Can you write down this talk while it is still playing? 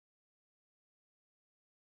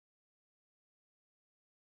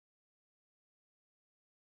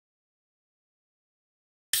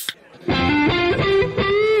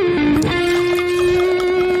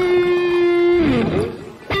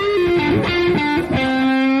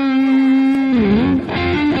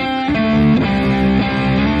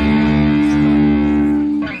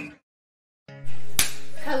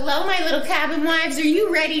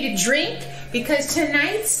you ready to drink? Because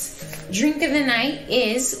tonight's drink of the night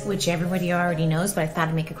is, which everybody already knows, but I thought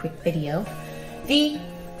I'd make a quick video, the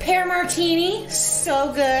pear martini.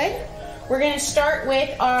 So good. We're gonna start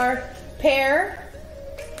with our pear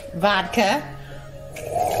vodka.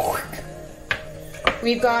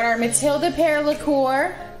 We've got our Matilda pear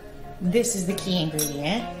liqueur. This is the key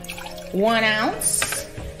ingredient. 1 ounce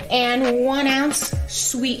and 1 ounce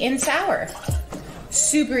sweet and sour.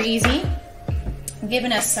 Super easy.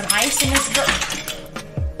 Giving us some ice in this book.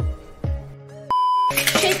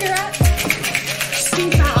 Shake her up.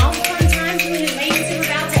 Scoop out all the fun times we and ladies we're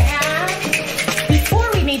about to have. Before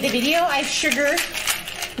we made the video, I sugar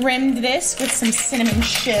rimmed this with some cinnamon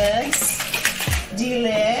shugs.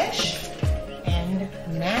 Delish. And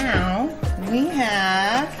now we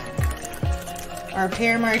have our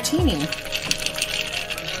pear martini.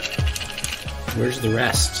 Where's the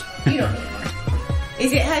rest? You don't need more.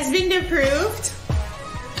 Is it husband approved?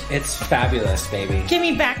 It's fabulous, baby. Give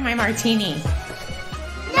me back my martini.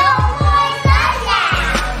 No more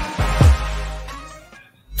sundown!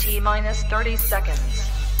 T-minus 30 seconds.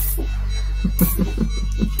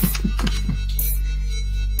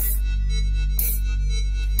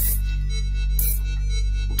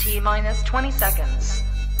 T-minus 20 seconds.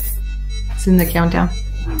 It's in the countdown.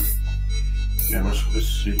 Yeah, let's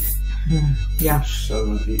see. Yeah.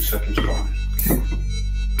 7, 8 seconds behind.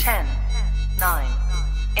 10, 9,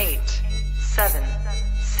 8, 7,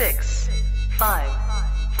 6, 5,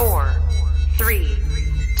 4, 3,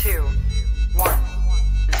 2, 1,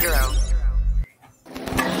 0.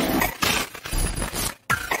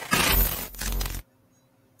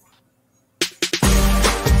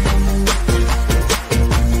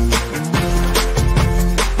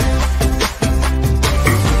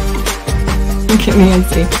 Look at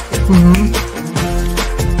Nancy.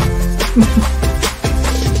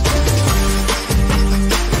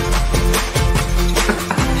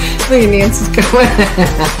 Look at Nancy's going.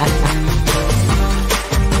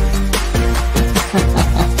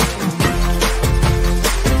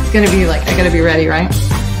 It's gonna be like, I gotta be ready, right?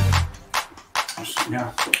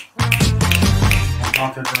 Yeah. I'm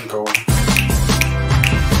not gonna go.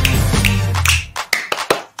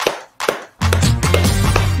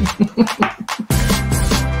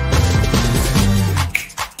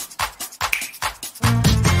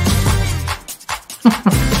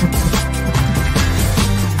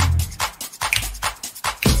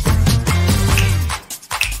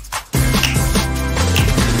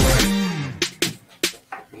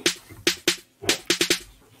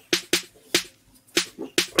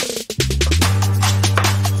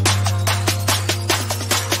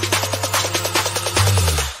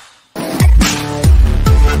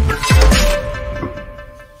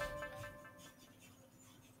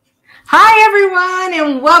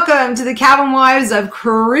 And welcome to the Cabin Wives of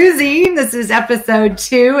Cruising. This is episode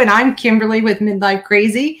 2, and I'm Kimberly with Midlife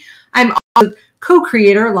Crazy. I'm also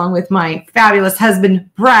co-creator along with my fabulous husband,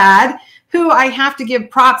 Brad, who I have to give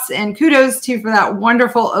props and kudos to for that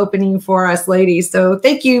wonderful opening for us ladies. So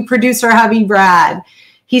thank you, producer hubby Brad.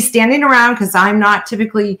 He's standing around because I'm not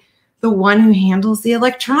typically the one who handles the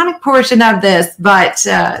electronic portion of this, but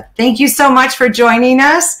thank you so much for joining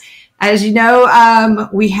us. As you know,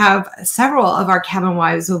 we have several of our cabin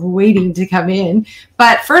wives waiting to come in.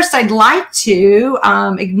 But first, I'd like to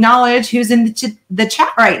acknowledge who's in the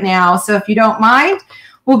chat right now. So if you don't mind,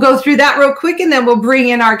 we'll go through that real quick, and then we'll bring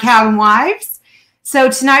in our cabin wives. So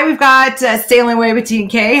tonight we've got Sailing Away with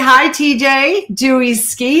T&K. Hi, TJ. Dewey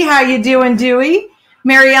Ski. How you doing, Dewey?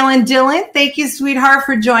 Mary Ellen Dillon. Thank you, sweetheart,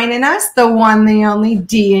 for joining us. The one, the only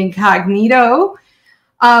D Incognito.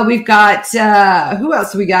 We've got, who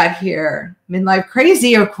else we got here? Midlife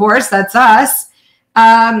Crazy, of course, that's us.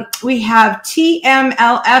 We have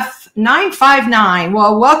TMLF959.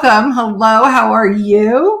 Well, welcome. Hello, how are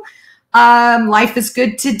you? Life is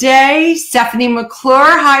good today. Stephanie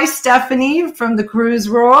McClure. Hi, Stephanie from the cruise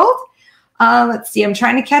world. Let's see, I'm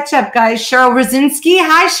trying to catch up, guys. Cheryl Rosinski.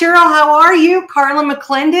 Hi, Cheryl, how are you? Carla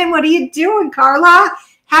McClendon. What are you doing, Carla?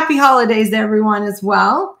 Happy holidays, everyone, as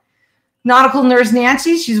well. Nautical Nurse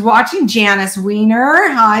Nancy, she's watching. Janice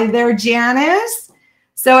Wiener. Hi there, Janice.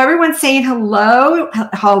 So everyone's saying hello.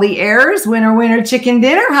 Holly Ayers, winner, chicken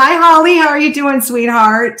dinner. Hi, Holly. How are you doing,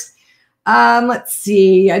 sweetheart? Let's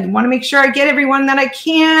see. I want to make sure I get everyone that I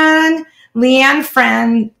can. Leanne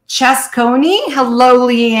Francesconi. Hello,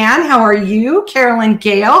 Leanne. How are you? Carolyn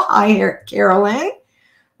Gale. Hi, Carolyn.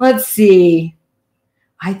 Let's see.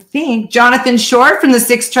 I think Jonathan Short from the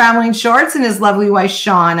Six Traveling Shorts and his lovely wife,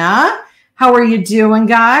 Shauna. How are you doing,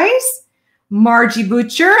 guys? Margie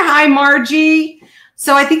Butcher. Hi, Margie.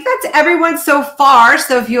 So I think that's everyone so far.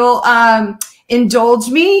 So if you'll indulge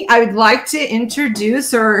me, I would like to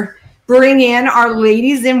introduce or bring in our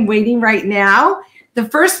ladies in waiting right now. The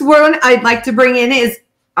first one I'd like to bring in is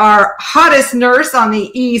our hottest nurse on the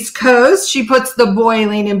East Coast. She puts the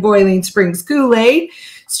boiling in Boiling Springs Kool-Aid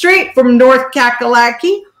straight from North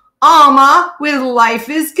Kakalaki. Alma with Life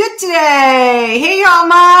is Good Today. Hey,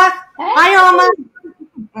 Alma. Hey. Hi, Alma.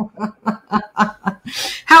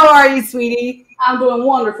 How are you, sweetie? I'm doing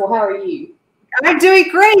wonderful. How are you? I'm doing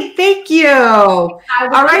great. Thank you. All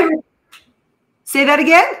right. Say that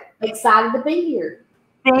again. Excited to be here.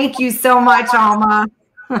 Thank you so much, Alma.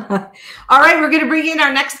 All right, we're going to bring in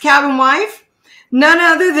our next cabin wife. None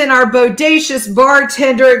other than our bodacious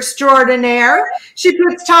bartender extraordinaire. She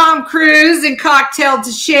puts Tom Cruise in Cocktail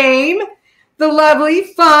to Shame. The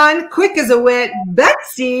lovely, fun, quick as a wit,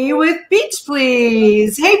 Betsy with Beach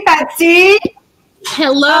Please. Hey, Betsy.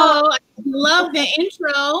 Hello. I love the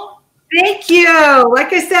intro. Thank you.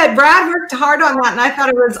 Like I said, Brad worked hard on that, and I thought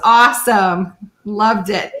it was awesome. Loved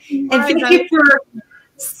it. And thank you for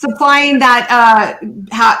supplying that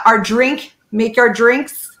our drink, make our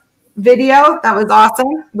drinks video. That was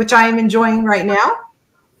awesome, which I am enjoying right now.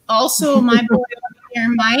 Also, my boy over here,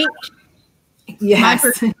 Mike. Yes. My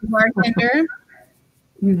personal bartender.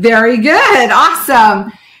 Very good.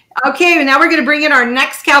 Awesome. Okay, now we're going to bring in our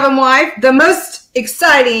next cabin wife, the most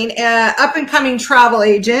exciting up-and-coming travel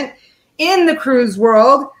agent in the cruise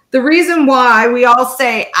world. The reason why we all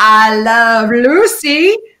say, I love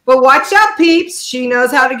Lucy, but watch out, peeps. She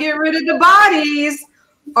knows how to get rid of the bodies.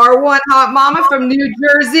 Our one hot mama from New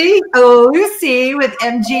Jersey, Lucy with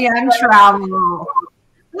MGM Travel.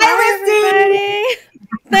 Hi, everybody.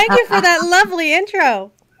 Thank you for that lovely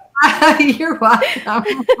intro. You're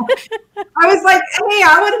welcome. I was like, hey,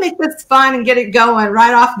 I want to make this fun and get it going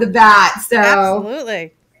right off the bat. So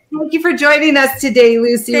Absolutely. Thank you for joining us today,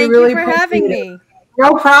 Lucy. Thank really you for having me.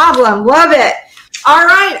 No problem. Love it. All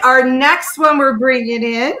right. Our next one we're bringing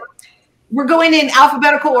in, we're going in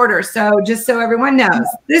alphabetical order. So just so everyone knows,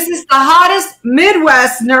 this is the hottest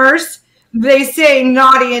Midwest nurse. They say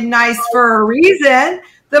naughty and nice for a reason.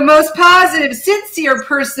 The most positive, sincere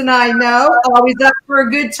person I know, always up for a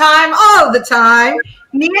good time all the time.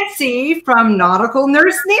 Nancy from Nautical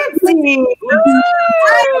Nurse Nancy.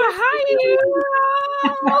 Hi,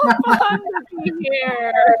 fun to be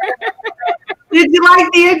here. Did you like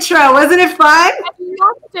the intro? Wasn't it fun? I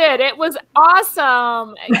loved it. It was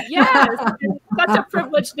awesome. Yes, it's such a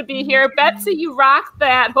privilege to be here. Betsy, you rocked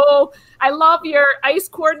that whole, I love your ice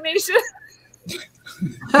coordination.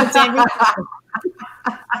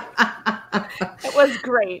 It was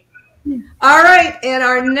great. All right, and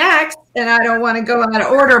our next, and I don't want to go out of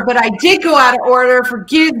order, but I did go out of order.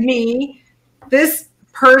 Forgive me. This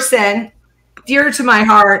person, dear to my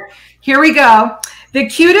heart. Here we go. The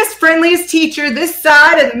cutest, friendliest teacher this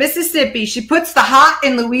side of the Mississippi. She puts the hot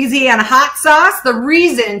in Louisiana hot sauce. The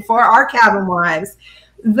reason for our cabin wives.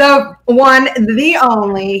 The one, the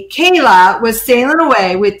only, Kayla was sailing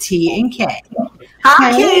away with T&K.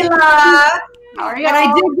 Hi, Kayla. How are you? And I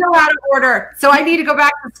did go out of order, so I need to go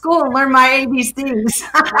back to school and learn my ABCs.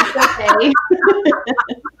 Okay.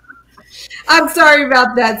 I'm sorry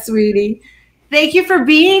about that, sweetie. Thank you for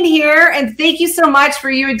being here, and thank you so much for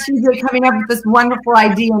you and TJ coming up with this wonderful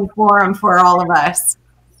idea and forum for all of us.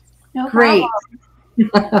 No Great.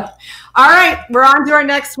 problem. All right, we're on to our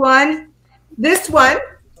next one. This one,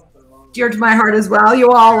 dear to my heart as well,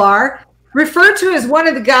 you all are. Referred to as one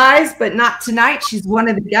of the guys, but not tonight. She's one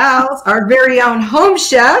of the gals, our very own home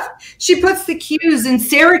chef. She puts the Q's in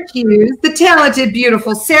Syracuse, the talented,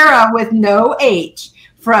 beautiful Sara with no H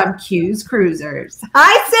from Cuse Cruisers.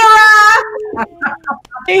 Hi, Sara.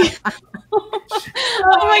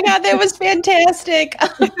 Oh my God, that was fantastic.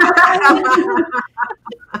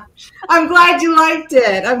 I'm glad you liked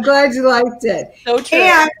it. I'm glad you liked it. So true.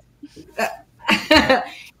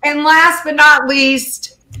 And last but not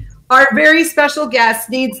least, our very special guest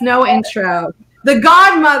needs no intro. The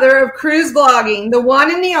godmother of cruise blogging, the one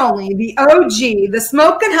and the only, the OG, the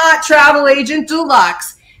smoking hot travel agent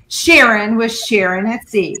deluxe, Sharon with Sharon at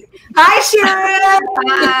Sea. Hi, Sharon.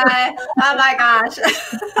 Hi. Oh my gosh.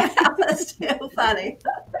 That was too funny.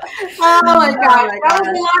 Oh my gosh. That was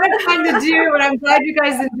a lot of fun to do, and I'm glad you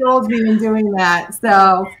guys indulged me in doing that.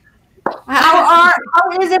 So how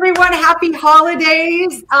is everyone? Happy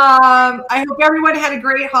holidays. I hope everyone had a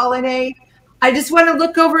great holiday. I just want to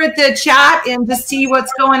look over at the chat and just see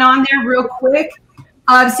what's going on there real quick.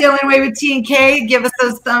 Sailing Away with T&K, give us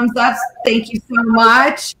those thumbs up. Thank you so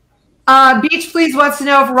much. Beach Please wants to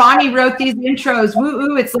know if Ronnie wrote these intros.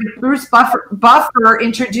 Woo-oo, it's like Bruce Buffer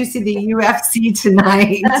introducing the UFC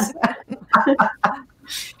tonight.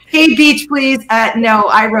 Hey, beach, please. No,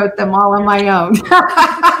 I wrote them all on my own.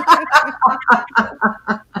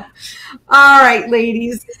 All right,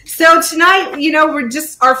 ladies. So tonight, we're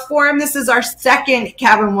just our forum. This is our second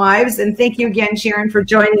Cabin Wives. And thank you again, Sharon, for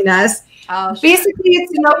joining us. Oh, sure. Basically,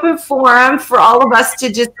 it's an open forum for all of us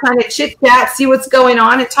to just kind of chit chat, see what's going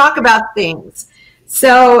on, and talk about things.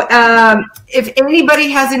 So if anybody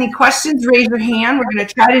has any questions, raise your hand. We're going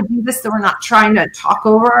to try to do this so we're not trying to talk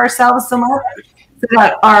over ourselves so much, so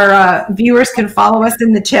that our viewers can follow us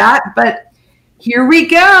in the chat. But here we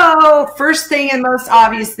go. First thing and most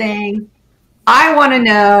obvious thing, I want to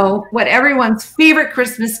know what everyone's favorite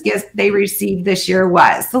Christmas gift they received this year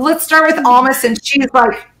was. So let's start with Alma, since she's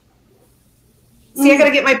like, see, I got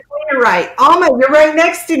to get my pointer right. Alma, you're right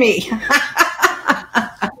next to me.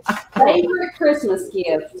 Favorite Christmas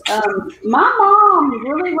gift. My mom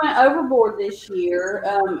really went overboard this year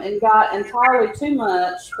and got entirely too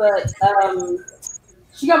much, but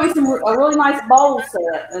she got me a really nice bowl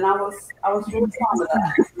set, and I was really fond of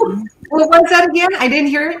that. What was that again? I didn't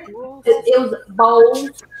hear it. It was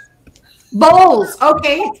bowls. Bowls.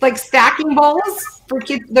 Okay, it's like stacking bowls for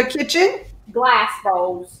the kitchen. Glass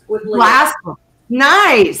bowls with lids. Glass bowls.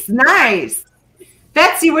 Nice, nice.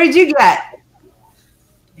 Betsy, what did you get?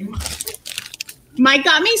 Mike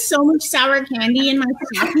got me so much sour candy in my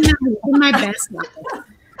stocking. I was in my best life.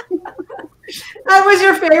 That was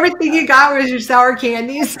your favorite thing you got, was your sour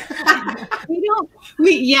candies?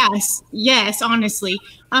 Yes, honestly.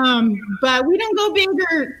 But we don't go big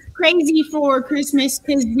or crazy for Christmas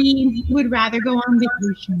because we would rather go on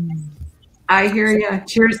vacation. I hear you.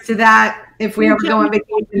 Cheers to that. If we ever go on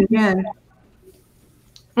vacation again.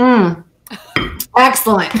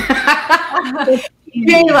 Excellent.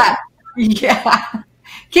 Kayla. Yeah.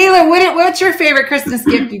 Kayla, what's your favorite Christmas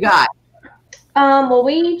gift you got? Well,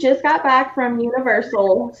 we just got back from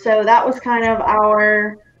Universal, so that was kind of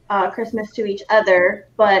our Christmas to each other.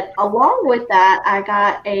 But along with that, I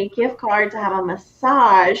got a gift card to have a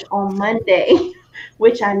massage on Monday,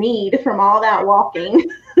 which I need from all that walking.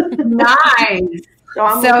 Nice. So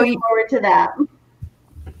I'm looking forward to that.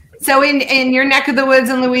 So in your neck of the woods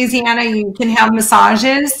in Louisiana, you can have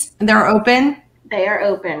massages. They're open? They are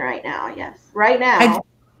open right now, yes. Right now.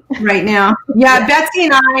 Right now. Yeah, Betsy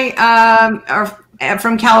and I are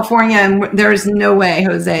from California, and there's no way,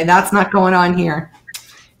 Jose. That's not going on here.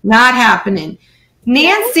 Not happening.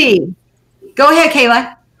 Nancy. Go ahead,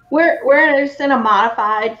 Kayla. We're just in a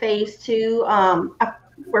modified phase 2.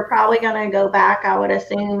 We're probably going to go back, I would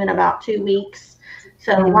assume, in about 2 weeks.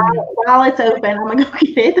 So while it's open, I'm going to go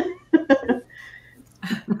get it.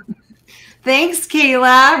 Thanks,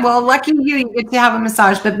 Kayla. Well, lucky you get to have a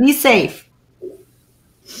massage, but be safe.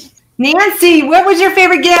 Nancy, what was your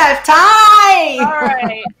favorite gift? Hi! All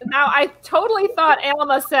right. Now, I totally thought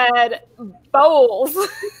Alma said bowls.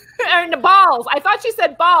 And balls. I thought she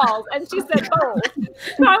said balls, and she said bowls.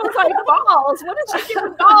 So I was like, balls? What did she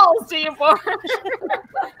give balls to you for?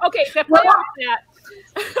 Okay, to play off that.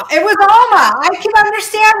 It was Alma. I can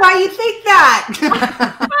understand why you think that.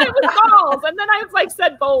 It was balls, and then I was like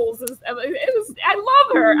said bowls. I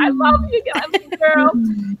love her. I love you, girl.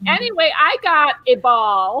 Anyway, I got a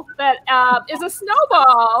ball that is a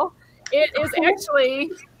snowball. It is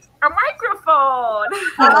actually a microphone.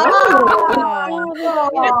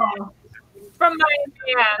 From my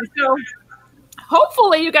band. So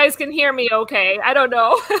hopefully you guys can hear me okay. I don't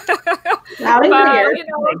know.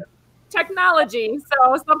 But, technology,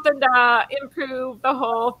 so something to improve the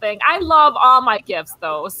whole thing. I love all my gifts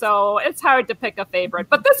though, so it's hard to pick a favorite.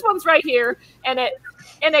 But this one's right here, and it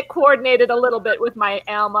coordinated a little bit with my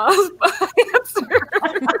Alma answer.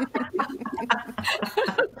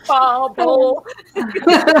 Bowl.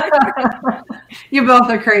 You both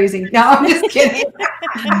are crazy. No, I'm just kidding.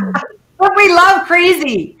 But we love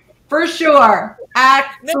crazy, for sure.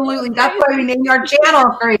 Absolutely. That's why we named our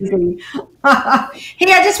channel Crazy.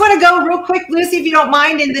 Hey, I just want to go real quick, Lucy, if you don't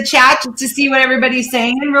mind, in the chat just to see what everybody's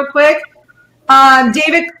saying real quick.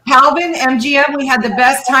 David Calvin, MGM, we had the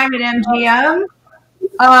best time at MGM.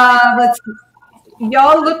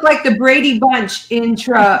 Y'all look like the Brady Bunch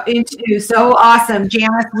into so awesome.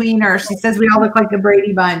 Janice Wiener, she says we all look like the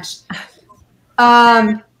Brady Bunch.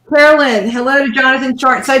 Carolyn, hello to Jonathan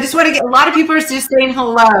Short. So I just want to get, a lot of people are just saying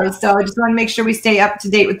hello. So I just want to make sure we stay up to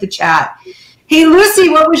date with the chat. Hey, Lucy,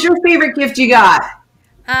 what was your favorite gift you got?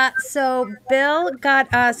 So Bill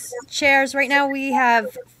got us chairs. Right now we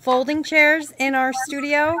have folding chairs in our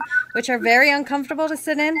studio, which are very uncomfortable to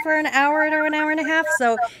sit in for an hour or an hour and a half.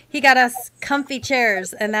 So he got us comfy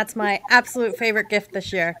chairs, and that's my absolute favorite gift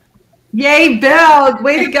this year. Yay, Bill.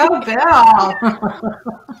 Way to go, Bill.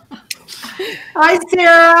 Hi,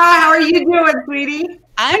 Sara. How are you doing, sweetie?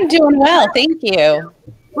 I'm doing well, thank you.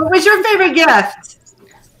 What was your favorite gift?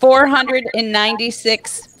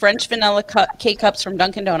 496 French vanilla K-Cups from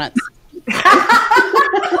Dunkin' Donuts. You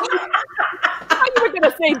were going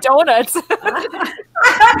to say donuts.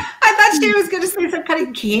 I thought she was going to say some kind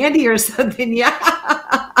of candy or something. Yeah.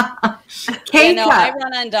 Yeah, no, I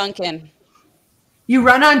run on Dunkin'. You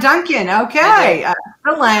run on Dunkin'. Okay.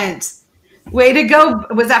 Excellent. Way to go.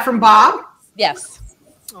 Was that from Bob? Yes.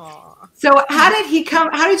 Aww. So how did you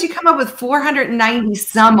come up with 490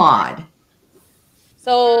 some odd?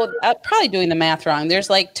 So I'm probably doing the math wrong. There's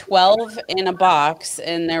like 12 in a box,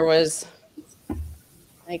 and there was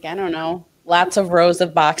like, I don't know, lots of rows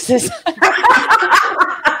of boxes.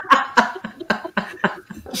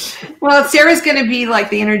 Well, Sarah's going to be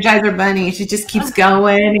like the Energizer Bunny. She just keeps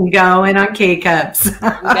going and going on K-Cups. You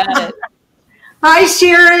got it. Hi,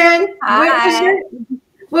 Sharon. Hi.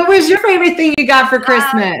 What was your favorite thing you got for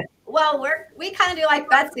Christmas? Well, we kind of do like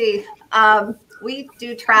Betsy. We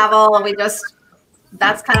do travel, and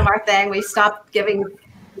that's kind of our thing. We stopped giving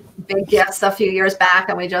big gifts a few years back,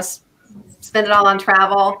 and we just spend it all on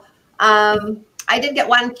travel. I did get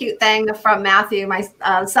one cute thing from Matthew, my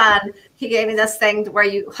son. He gave me this thing where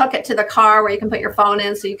you hook it to the car where you can put your phone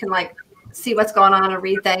in so you can like see what's going on and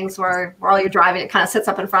read things while you're driving. It kind of sits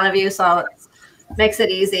up in front of you, so it makes it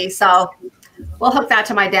easy. So we'll hook that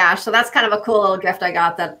to my dash. So that's kind of a cool little gift I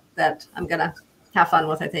got that I'm going to have fun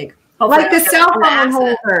with, I think. Hopefully like the cell phone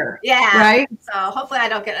holder. Yeah. Right? So hopefully I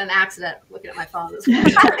don't get in an accident looking at my phone.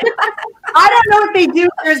 I don't know what they do in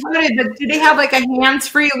Arizona, but do they have like a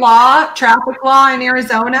hands-free traffic law in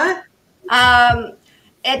Arizona?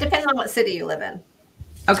 It depends on what city you live in.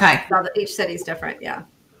 Okay. So each city's different, yeah.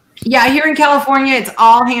 Yeah, here in California, it's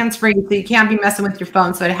all hands-free, so you can't be messing with your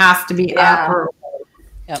phone, so it has to be up.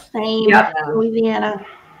 Yep. Same. Yep. Louisiana.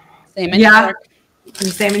 Same in New York.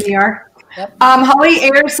 Same in New York. Yep. Holly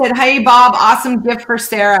Ayers said, "Hey Bob, awesome gift for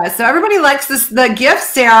Sarah." So everybody likes the gift,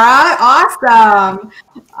 Sarah. Awesome.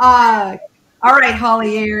 All right,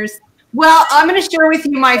 Holly Ayers. Well, I'm going to share with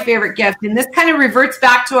you my favorite gift, and this kind of reverts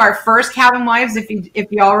back to our first Cabin Wives,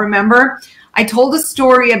 if you all remember. I told a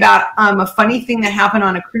story about a funny thing that happened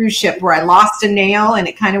on a cruise ship where I lost a nail and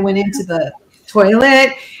it kind of went into the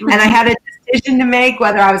toilet, and I had a decision to make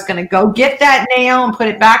whether I was going to go get that nail and put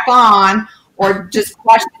it back on or just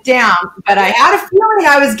flush it down. But I had a feeling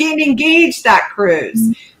I was getting engaged that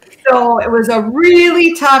cruise. So it was a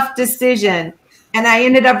really tough decision. And I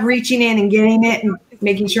ended up reaching in and getting it and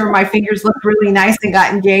making sure my fingers looked really nice and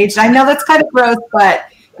got engaged. I know that's kind of gross, but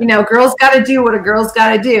you know, girls got to do what a girl's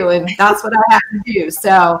got to do. And that's what I have to do.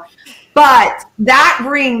 So, but that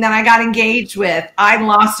ring that I got engaged with, I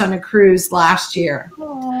lost on a cruise last year.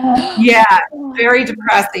 Aww. Yeah, very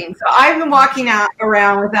depressing. So I've been walking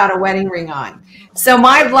around without a wedding ring on. So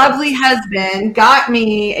my lovely husband got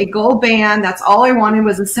me a gold band. That's all I wanted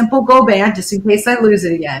was a simple gold band, just in case I lose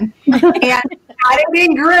it again. And got it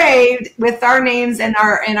engraved with our names and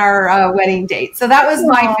our wedding date. So that was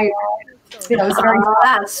my favorite. It was very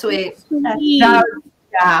that's sweet. Yeah.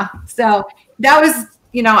 So that was.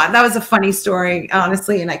 You know, that was a funny story,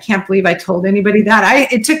 honestly, and I can't believe I told anybody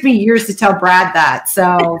that. It took me years to tell Brad that,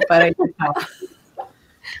 so, but I did tell.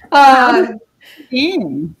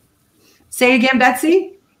 Say again,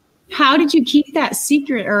 Betsy? How did you keep that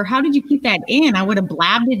secret, or how did you keep that in? I would have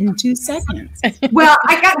blabbed it in 2 seconds. Well,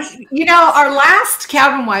 I got, you know, our last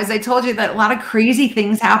Cabin Wives, I told you that a lot of crazy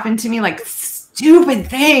things happened to me, like stupid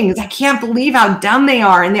things. I can't believe how dumb they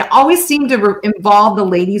are. And they always seem to involve the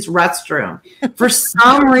ladies' restroom for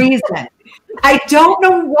some reason. I don't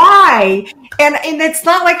know why. And it's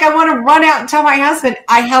not like I want to run out and tell my husband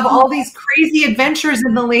I have all these crazy adventures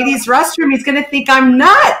in the ladies' restroom. He's going to think I'm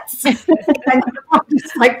nuts. And I'm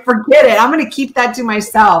just like, forget it. I'm going to keep that to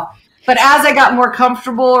myself. But as I got more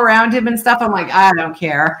comfortable around him and stuff, I'm like, I don't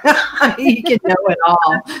care. He can know it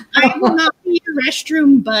all. I will not be your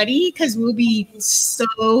restroom buddy because we'll be such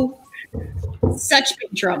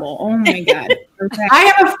big trouble. Oh my God. Okay.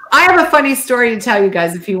 I have a funny story to tell you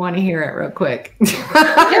guys if you want to hear it real quick.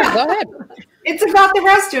 Yeah, go ahead. It's about the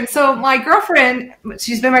restroom. So my girlfriend,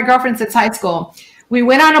 she's been my girlfriend since high school. We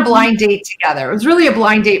went on a blind date together. It was really a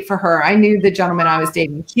blind date for her. I knew the gentleman I was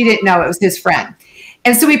dating. She didn't know it was his friend.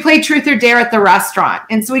 And so we played Truth or Dare at the restaurant.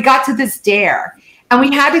 And so we got to this dare. And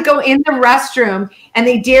we had to go in the restroom, and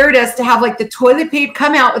they dared us to have like the toilet paper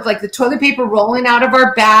come out with like the toilet paper rolling out of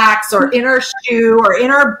our backs or in our shoe or in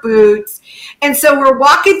our boots. And so we're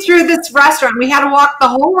walking through this restaurant. We had to walk the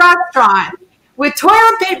whole restaurant with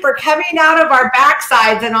toilet paper coming out of our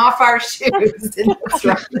backsides and off our shoes. In this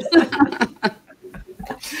restaurant.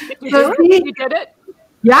 You did it?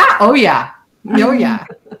 Yeah. Oh, yeah. Oh, yeah.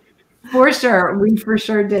 For sure. We for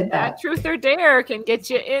sure did that. That truth or dare can get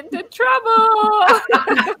you into trouble.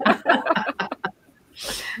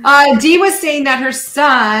 Dee was saying that her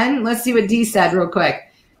son, let's see what Dee said real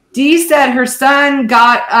quick. Dee said her son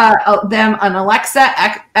got them an Alexa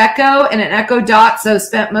Echo and an Echo Dot, so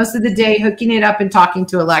spent most of the day hooking it up and talking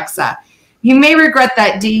to Alexa. You may regret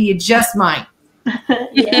that, Dee. You just might.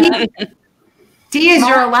 Yeah. Dee, is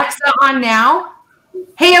your Alexa on now?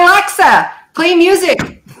 Hey, Alexa, play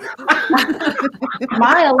music.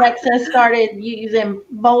 My Alexa started using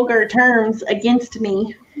vulgar terms against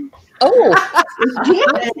me. Oh,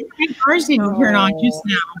 Ours didn't turn on just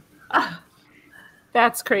now.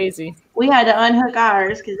 That's crazy. We had to unhook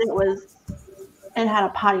ours because it had a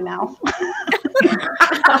potty mouth.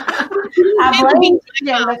 I blamed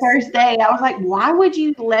him the first day. I was like, why would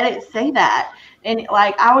you let it say that? And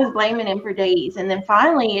like I was blaming him for days, and then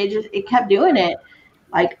finally it kept doing it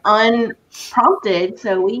like unprompted.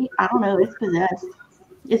 So I don't know, it's possessed.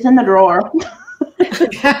 It's in the drawer.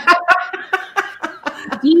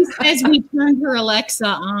 He says we turned her Alexa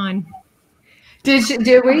on.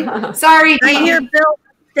 Did we? Sorry, I hear Bill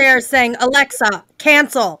there saying, Alexa,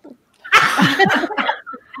 cancel.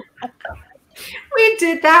 We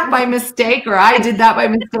did that by mistake, or I did that by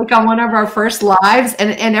mistake on one of our first lives,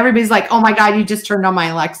 and everybody's like, oh my God, you just turned on my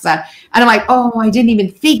Alexa. And I'm like, oh, I didn't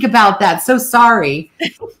even think about that. So sorry.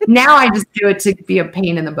 Now I just do it to be a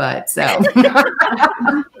pain in the butt. So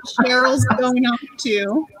Cheryl's going off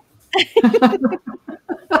too.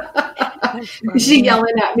 Is she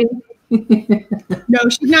yelling at me? No,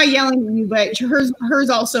 she's not yelling at you, but hers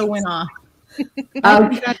also went off.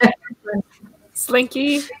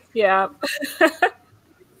 Slinky, yeah.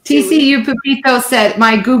 TCU Pepito said,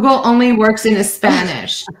 my Google only works in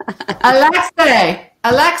Spanish. Alexa,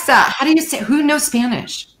 how do you say, who knows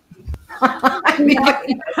Spanish? Okay,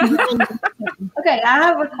 I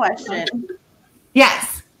have a question.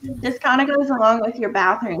 Yes. This kind of goes along with your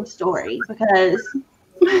bathroom story because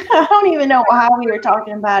I don't even know how we were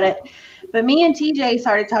talking about it, but me and TJ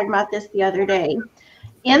started talking about this the other day.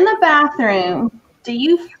 In the bathroom, do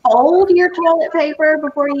you fold your toilet paper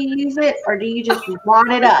before you use it, or do you just wad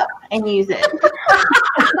it up and use it?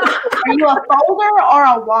 Are you a folder or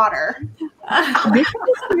a water? This is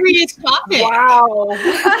a serious topic. Wow.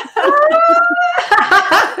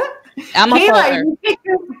 I'm a Kayla, folder.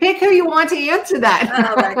 you pick who you want to answer that.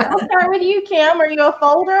 Oh my God. I'll start with you, Kim. Are you a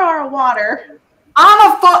folder or a water? I'm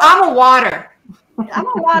a water. I'm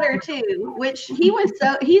a water too, which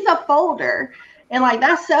he's a folder. And like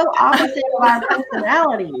that's so opposite of our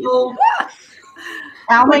personalities.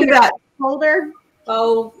 Alma, you're a folder.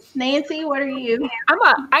 Oh, Nancy, what are you?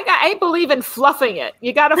 I believe in fluffing it.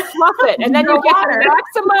 You got to fluff it, and then you No get water. the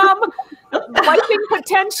maximum wiping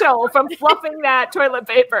potential from fluffing that toilet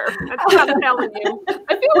paper. That's what I'm telling you. I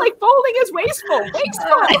feel like folding is wasteful.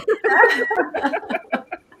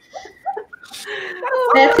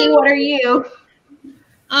 Betsy, what are you?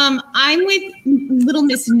 I'm with little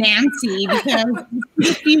Miss Nancy because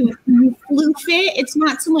if you floof it, it's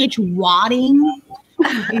not so much wadding.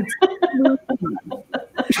 It's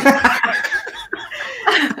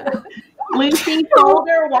Lucy,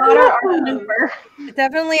 folder, water, or floofer?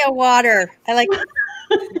 Definitely a water. I like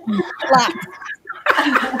flat.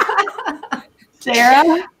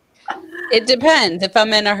 Sara? It depends. If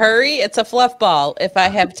I'm in a hurry, it's a fluff ball. If I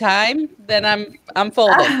have time, then I'm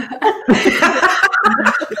folding.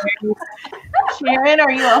 Sharon,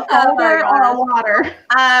 are you a folder or a water?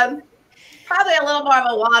 Probably a little more of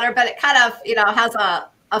a water, but it kind of, has a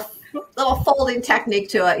little folding technique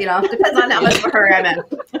to it. Depends on how much of a hurry I'm in.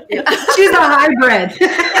 Yeah. She's a hybrid.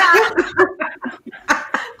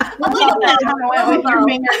 A little bit. With your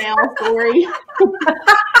fingernail story.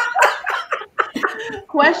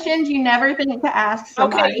 Questions you never think to ask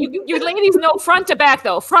somebody. Okay, you ladies know front to back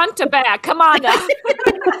though. Front to back. Come on now.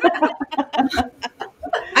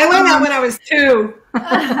 I learned that when I was 2.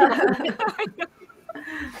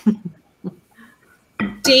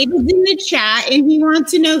 David's in the chat and he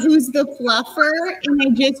wants to know who's the fluffer. And I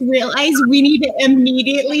just realized we need to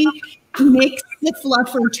immediately mix the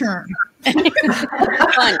fluffer term.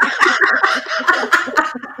 Fun.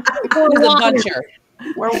 Who's a buncher?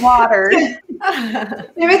 We're water.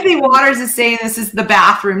 Timothy Waters is saying this is the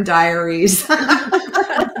bathroom diaries.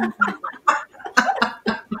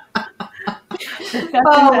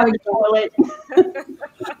 Oh my toilet.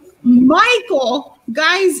 Michael,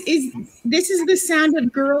 guys, this is the sound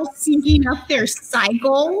of girls syncing up their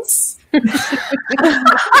cycles?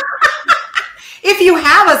 If you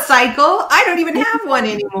have a cycle, I don't even have one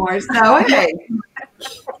anymore. So hey.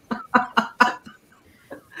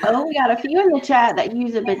 Oh, we got a few in the chat that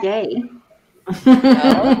use a bidet.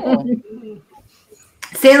 Oh.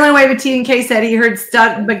 Sailing Away with T and K said he heard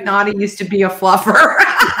Stud McNaughty used to be a fluffer.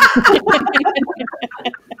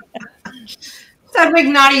 Stud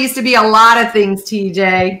McNaughty used to be a lot of things,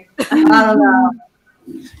 TJ. I don't know.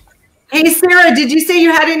 Hey, Sarah, did you say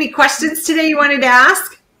you had any questions today you wanted to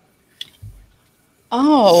ask?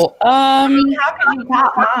 Oh, how could you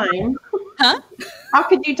top mine? Huh? How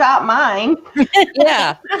could you top mine?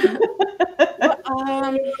 Yeah.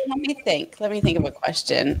 Well, let me think. Let me think of a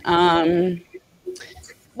question.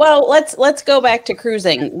 Well, let's go back to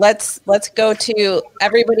cruising. Let's go to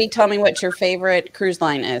everybody. Tell me what your favorite cruise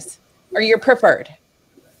line is, or your preferred.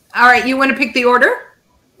 All right, you want to pick the order?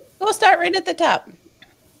 We'll start right at the top.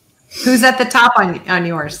 Who's at the top on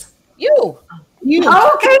yours? You.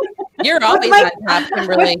 Oh, okay. You're always on top,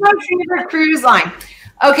 Kimberly. What's my favorite cruise line?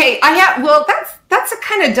 Okay, that's a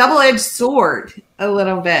kind of double-edged sword a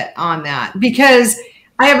little bit on that, because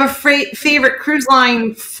I have a favorite cruise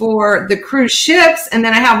line for the cruise ships, and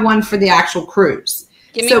then I have one for the actual cruise.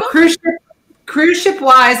 So cruise ship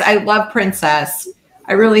wise, I love Princess.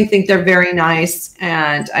 I really think they're very nice,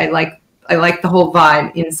 and I like the whole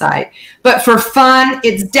vibe inside. But for fun,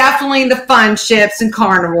 it's definitely the fun ships and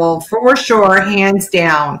Carnival for sure, hands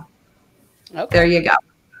down. Okay. There you go.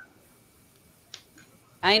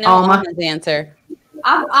 I know Alma's answer.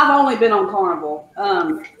 I've only been on Carnival,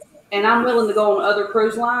 and I'm willing to go on other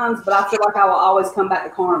cruise lines, but I feel like I will always come back to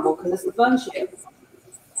Carnival because it's the fun ship.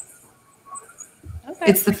 Okay.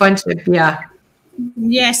 It's the fun ship, yeah.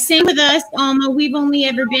 Yeah, same with us, Alma. We've only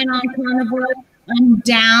ever been on Carnival. I'm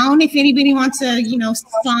down if anybody wants to,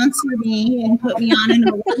 sponsor me and put me on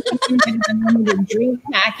an unlimited drink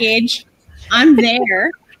package. I'm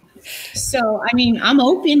there. So, I mean, I'm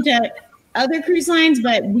open to other cruise lines,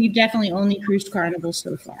 but we've definitely only cruised Carnival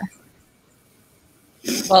so far.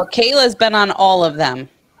 Well, Kayla's been on all of them.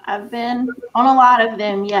 I've been on a lot of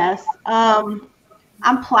them, yes.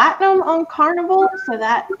 I'm platinum on Carnival, so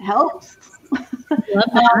that helps.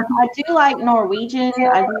 I do like Norwegian.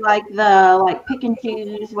 I do like the pick and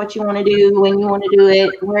choose what you want to do, when you want to do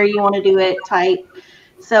it, where you want to do it type.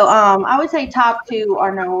 So I would say top two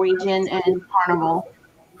are Norwegian and Carnival.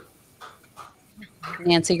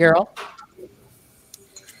 Nancy girl.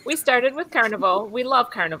 We started with Carnival. We love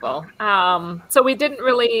Carnival. So we didn't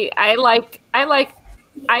really. I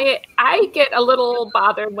get a little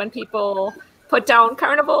bothered when people put down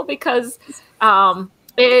Carnival because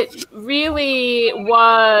it really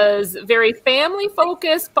was very family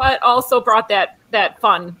focused, but also brought that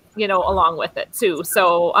fun, along with it too.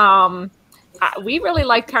 So we really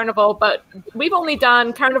like Carnival, but we've only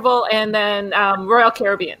done Carnival and then Royal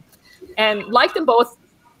Caribbean, and like them both.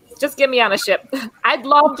 Just get me on a ship. I'd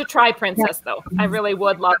love to try Princess, though. I really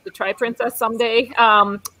would love to try Princess someday.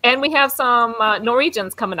 And we have some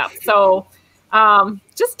Norwegians coming up. So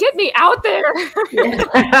just get me out there. Any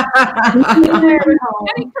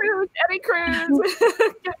cruise.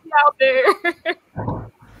 Get me out there.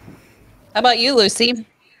 How about you, Lucy?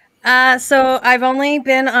 So I've only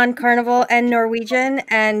been on Carnival and Norwegian,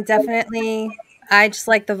 and definitely I just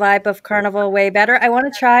like the vibe of Carnival way better. I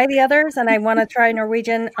want to try the others, and I want to try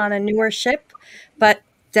Norwegian on a newer ship, but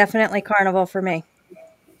definitely Carnival for me.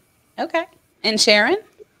 Okay. And Sharon?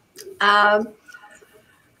 I'm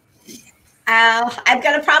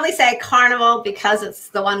going to probably say Carnival because it's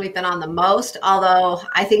the one we've been on the most, although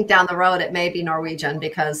I think down the road it may be Norwegian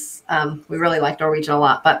because we really like Norwegian a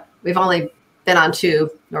lot, but we've only been on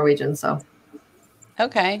 2 Norwegian, so.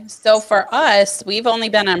 Okay. So for us, we've only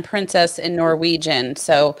been on Princess and Norwegian.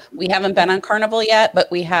 So we haven't been on Carnival yet, but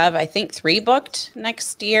we have, I think, 3 booked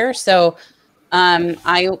next year. So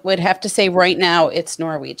I would have to say right now it's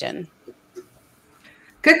Norwegian.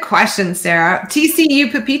 Good question, Sarah.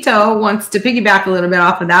 TCU Pepito wants to piggyback a little bit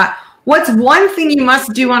off of that. What's one thing you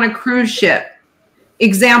must do on a cruise ship?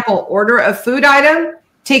 Example, order a food item,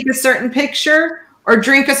 take a certain picture, or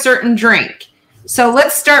drink a certain drink. So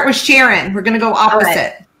let's start with Sharon. We're going to go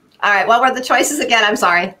opposite. All right. What were the choices again? I'm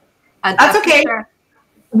sorry. That's okay. Sure.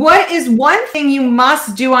 What is one thing you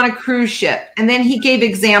must do on a cruise ship? And then he gave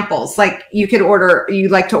examples. Like you'd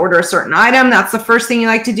like to order a certain item. That's the first thing you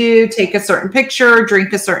like to do. Take a certain picture,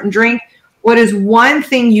 drink a certain drink. What is one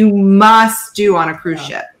thing you must do on a cruise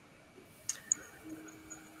ship?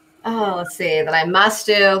 Oh, let's see. That I must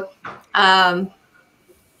do.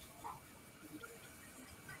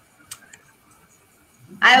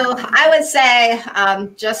 I would say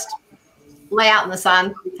just lay out in the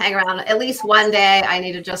sun, hang around. At least one day I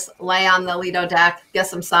need to just lay on the Lido deck, get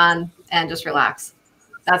some sun, and just relax.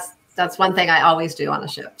 That's one thing I always do on a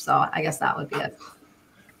ship. So I guess that would be it.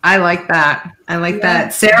 I like that.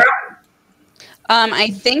 That. Sarah? I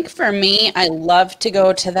think for me, I love to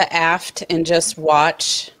go to the aft and just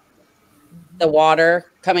watch the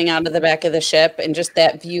water coming out of the back of the ship, and just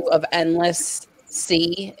that view of endless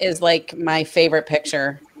sea is like my favorite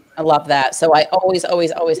picture. I love that. So I always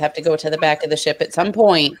have to go to the back of the ship at some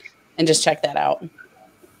point and just check that out.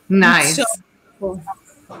 Nice. So cool.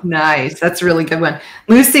 Nice. That's a really good one.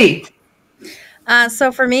 Lucy.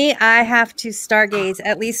 So for me, I have to stargaze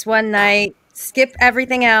at least one night, skip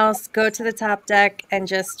everything else, go to the top deck, and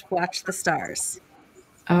just watch the stars.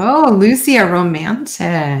 Oh, Lucy, a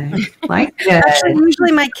romantic. Like it. Actually,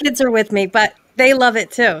 usually my kids are with me, but they love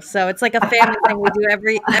it too. So it's like a family thing we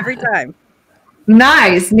do every time.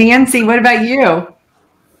 Nice. Nancy, what about you?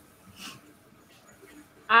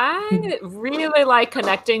 I really like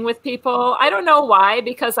connecting with people. I don't know why,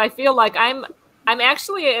 because I feel like I'm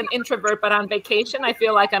actually an introvert, but on vacation, I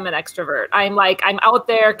feel like I'm an extrovert. I'm out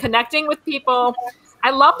there connecting with people. I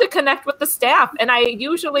love to connect with the staff. And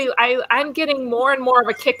I'm getting more and more of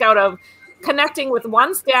a kick out of connecting with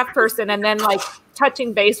one staff person and then like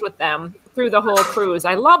touching base with them through the whole cruise.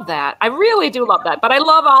 I love that. I really do love that. But I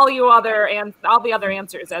love all the other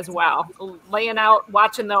answers as well. Laying out,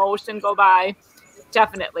 watching the ocean go by.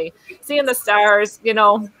 Definitely. Seeing the stars, you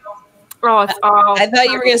know. Oh, it's all. I thought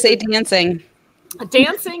you were going to say dancing.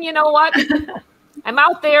 Dancing, you know what? I'm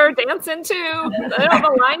out there dancing too.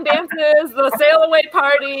 The line dances, the sail away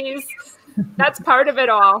parties. That's part of it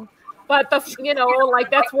all. But that's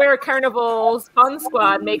where Carnival's Fun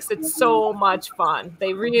Squad makes it so much fun.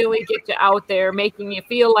 They really get you out there, making you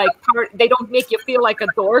feel like they don't make you feel like a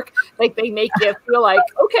dork. Like they make you feel like,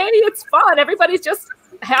 okay, it's fun. Everybody's just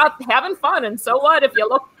having fun. And so what if you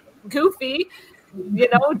look goofy?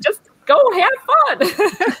 Just go have fun.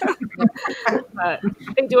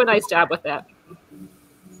 They do a nice job with that.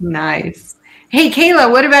 Nice. Hey,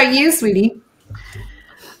 Kayla, what about you, sweetie?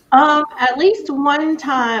 At least one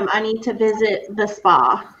time I need to visit the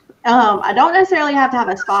spa. I don't necessarily have to have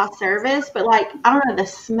a spa service, but I don't know, the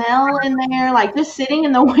smell in there, like just sitting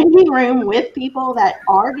in the waiting room with people that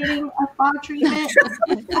are getting a spa treatment.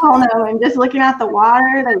 I don't know, and just looking at the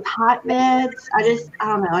water, those hot beds. I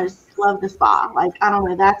don't know, I just love the spa. I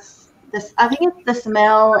don't know, I think it's the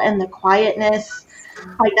smell and the quietness.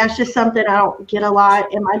 That's just something I don't get a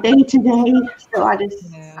lot in my day to day. So I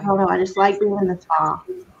don't know, I just like being in the spa.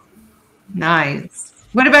 Nice.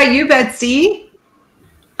 What about you, Betsy?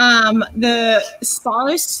 The spa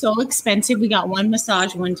is so expensive. We got one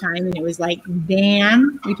massage one time and it was like,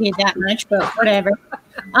 damn, we paid that much, but whatever.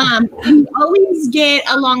 We always get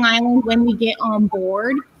a Long Island when we get on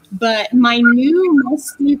board, but my new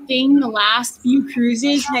must-do thing the last few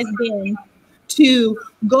cruises has been to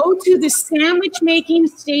go to the sandwich making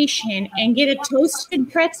station and get a toasted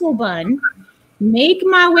pretzel bun, make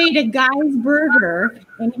my way to Guy's Burger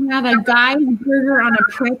and have a Guy's Burger on a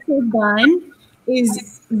pretzel bun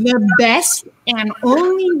is the best and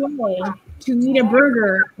only way to eat a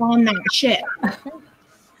burger on that ship.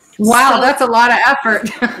 Wow, that's a lot of effort.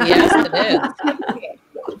 Yes, it is.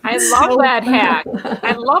 I love that hack.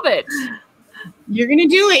 I love it. You're going to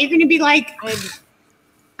do it. You're going to be like,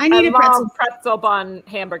 I need a pretzel bun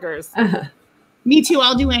hamburgers. Me too.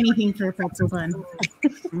 I'll do anything for a pretzel bun.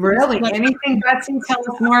 Really? Anything, Betsy? Tell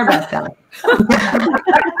us more about that.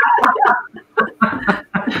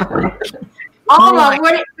 Alma,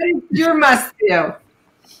 what is your must-do?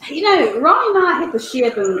 Ronnie and I hit the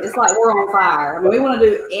ship and it's like we're on fire. I mean, we want to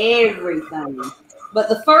do everything. But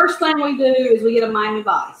the first thing we do is we get a Miami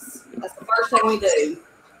Vice. That's the first thing we do.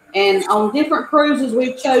 And on different cruises,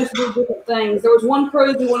 we've chosen to do different things. There was one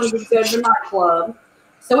cruise we wanted to go to the nightclub.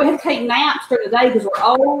 So we had to take naps during the day because we're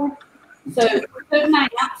old. So we took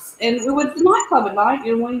naps and we went to the nightclub at night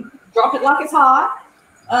and we dropped it like it's hot.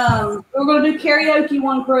 We were going to do karaoke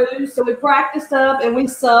one cruise. So we practiced up and we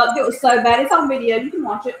sucked. It was so bad. It's on video. You can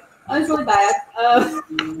watch it. It was really bad.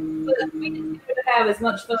 But we just to have as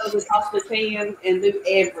much fun as we possibly can and do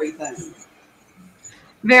everything.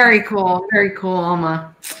 Very cool. Very cool,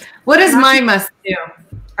 Alma. What is my must-do?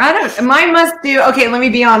 My must-do, okay, let me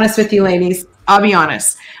be honest with you, ladies. I'll be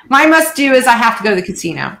honest. My must-do is I have to go to the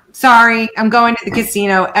casino. Sorry, I'm going to the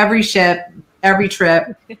casino every ship, every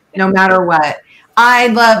trip, no matter what. I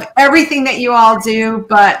love everything that you all do,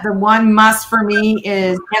 but the one must for me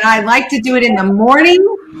is, and I like to do it in the morning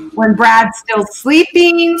when Brad's still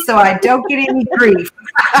sleeping so I don't get any grief.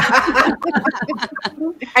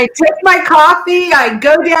 I take my coffee, I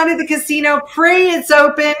go down to the casino, pray it's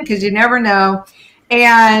open because you never know,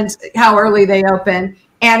 and how early they open.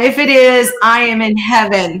 And if it is, I am in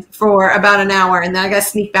heaven for about an hour, and then I got to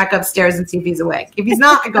sneak back upstairs and see if he's awake. If he's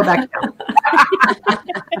not, I go back down.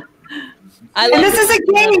 And this is a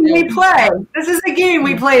game we play. This is a game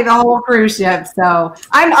we play the whole cruise ship. So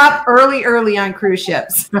I'm up early on cruise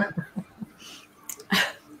ships.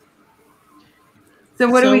 So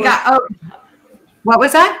what do we got? Oh, what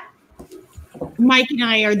was that? Mike and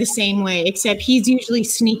I are the same way, except he's usually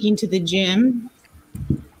sneaking to the gym.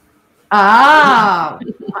 Oh,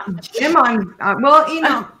 gym on. Well, you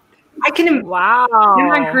know, I can. Wow. Gym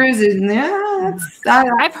on cruises. Yeah,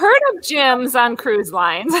 I've heard of gyms on cruise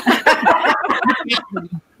lines.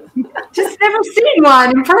 Just never seen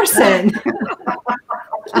one in person.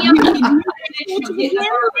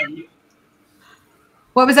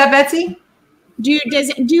 What was that, Betsy? Do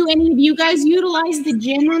any of you guys utilize the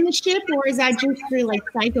gym on the ship, or is that just for like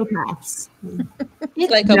psychopaths?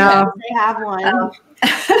 No. They have one.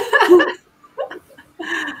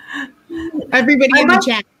 Everybody in the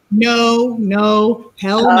chat. No,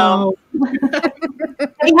 hell no.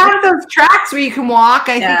 They have those tracks where you can walk.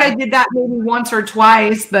 I think I did that maybe once or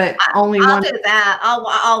twice, but only I'll once. do that.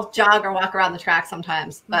 I'll jog or walk around the track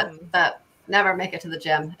sometimes, but never make it to the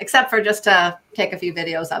gym, except for just to take a few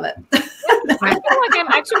videos of it. I feel like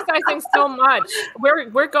I'm exercising so much.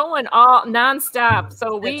 We're going all nonstop,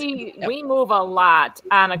 so we move a lot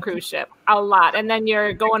on a cruise ship, a lot. And then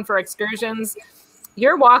you're going for excursions.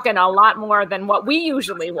 You're walking a lot more than what we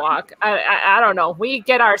usually walk. I don't know. We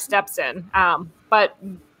get our steps in, but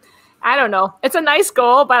I don't know. It's a nice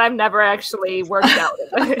goal, but I've never actually worked out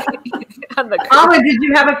on the cruise. Alma, did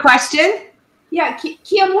you have a question? Yeah,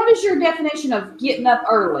 Kim, what is your definition of getting up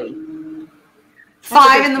early?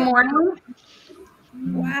 5 in the morning.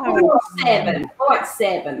 Wow. 7. Oh, it's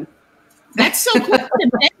 7. That's so close to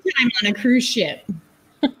bedtime on a cruise ship.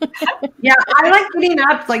 Yeah, I like getting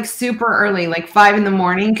up like super early, like 5 in the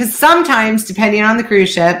morning, because sometimes, depending on the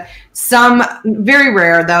cruise ship, some very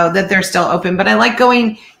rare though that they're still open. But I like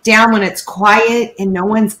going down when it's quiet and no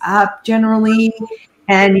one's up generally,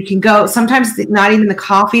 and you can go. Sometimes not even the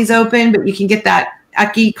coffee's open, but you can get that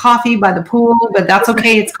Ucky coffee by the pool. But that's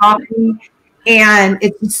okay; it's coffee, and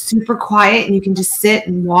it's super quiet, and you can just sit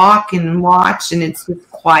and walk and watch, and it's just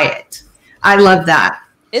quiet. I love that.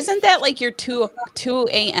 Isn't that like your 2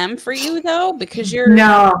 a.m. for you though? Because you're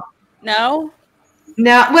no.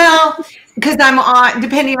 Well, because I'm on,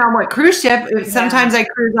 depending on what cruise ship. Sometimes I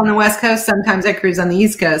cruise on the West Coast, sometimes I cruise on the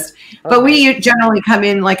East Coast. But we generally come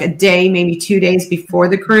in like a day, maybe 2 days before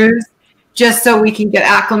the cruise, just so we can get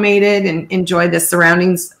acclimated and enjoy the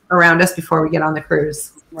surroundings around us before we get on the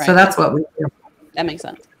cruise. Right. So that's what we do. That makes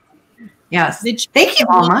sense. Yes. Thank you,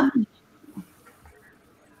 Alma.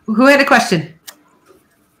 Who had a question?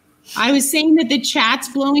 I was saying that the chat's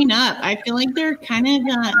blowing up. I feel like they're kind of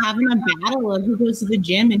having a battle of who goes to the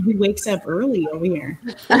gym and who wakes up early over here.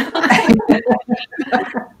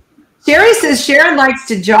 Sherry says Sharon likes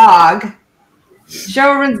to jog.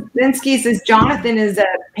 Sharon Zinsky says Jonathan is a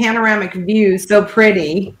panoramic view, so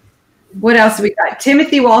pretty. What else have we got?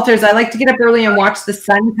 Timothy Walters, I like to get up early and watch the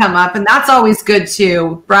sun come up, and that's always good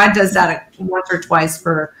too. Brad does that once or twice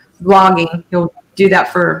for vlogging. He'll do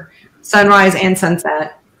that for sunrise and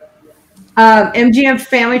sunset. MGM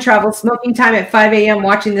Family Travel, smoking time at 5 a.m.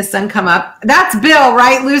 watching the sun come up. That's Bill,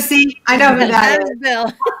 right, Lucy? I know who that is.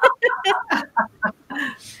 Bill.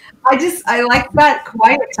 I like that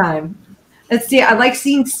quiet time. Let's see. I like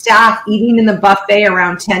seeing staff eating in the buffet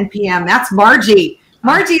around 10 p.m. That's Margie.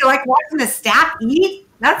 Margie, you like watching the staff eat?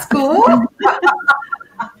 That's cool.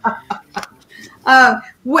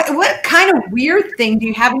 What kind of weird thing, do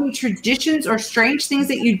you have any traditions or strange things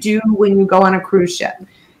that you do when you go on a cruise ship?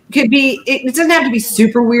 Could be, it doesn't have to be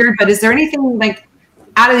super weird, but is there anything like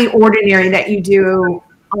out of the ordinary that you do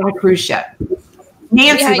on a cruise ship?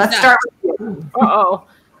 Nancy, let's start with you. Uh-oh.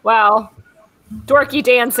 Well, dorky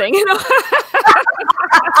dancing, you know.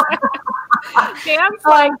 Dance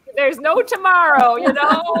like there's no tomorrow, you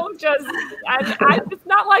know. It's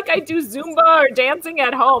not like I do Zumba or dancing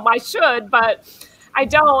at home. I should, but I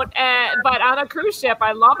don't. But on a cruise ship,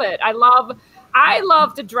 I love it. I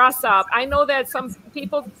love to dress up. I know that some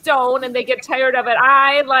people don't and they get tired of it.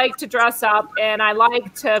 I like to dress up and I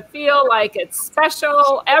like to feel like it's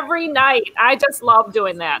special every night. I just love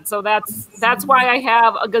doing that. So that's why I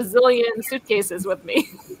have a gazillion suitcases with me.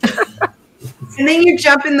 And then you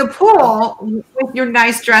jump in the pool with your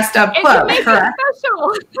nice dressed up clothes, correct?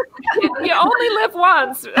 Special. You only live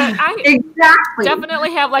once. Exactly.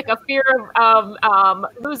 Definitely have like a fear of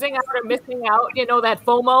losing out or missing out, you know, that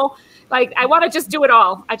FOMO. Like, I want to just do it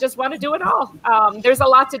all. I just want to do it all. There's a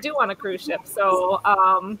lot to do on a cruise ship. So,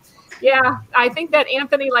 yeah, I think that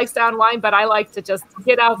Anthony likes to unwind, but I like to just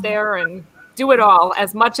get out there and do it all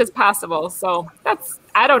as much as possible. So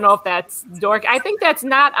I don't know if that's dork. I think that's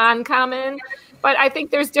not uncommon but I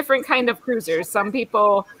think there's different kind of cruisers. Some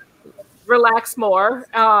people relax more.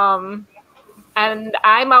 And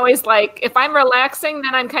I'm always like, if I'm relaxing,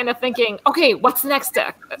 then I'm kind of thinking, okay, what's next?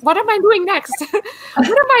 What am I doing next? What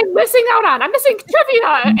am I missing out on? I'm missing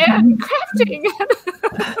trivia and crafting.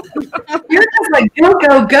 You're just like, go,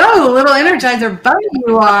 go, go. Little Energizer bunny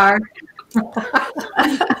you are.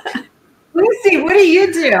 Lucy, what do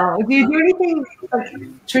you do? Do you do anything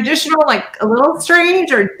like traditional, like a little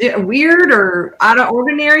strange or weird or out of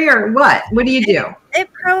ordinary or what? What do you do? It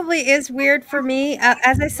probably is weird for me.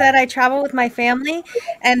 As I said, I travel with my family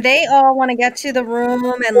and they all want to get to the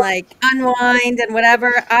room and like unwind and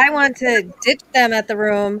whatever. I want to ditch them at the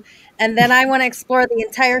room and then I want to explore the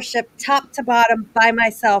entire ship top to bottom by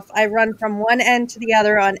myself. I run from one end to the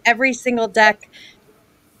other on every single deck,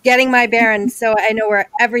 getting my bearings so I know where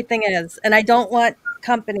everything is. And I don't want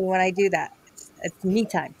company when I do that. It's me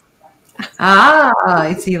time. Ah,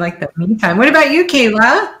 I see, like the me time. What about you,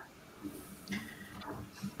 Kayla?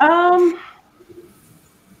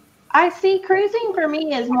 I see cruising for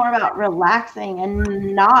me is more about relaxing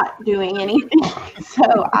and not doing anything. So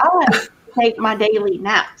I like to take my daily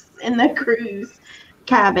naps in the cruise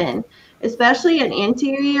cabin, especially in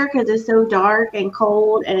interior because it's so dark and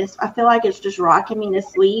cold and I feel like it's just rocking me to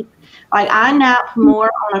sleep. Like I nap more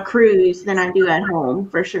on a cruise than I do at home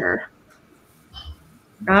for sure.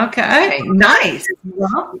 Okay, nice.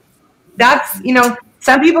 Well, that's,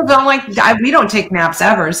 some people don't like, we don't take naps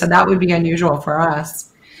ever, so that would be unusual for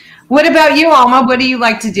us. What about you, Alma? What do you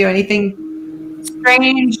like to do? Anything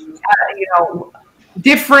strange,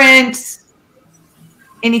 different,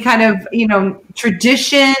 any kind of,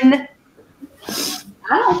 tradition?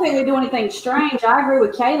 I don't think we do anything strange. I agree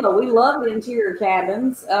with Kayla. We love the interior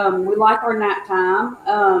cabins. We like our nap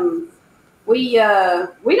time. We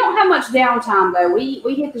don't have much downtime though. We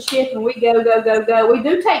hit the ship and we go. We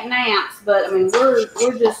do take naps, but I mean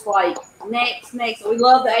we're just like next. We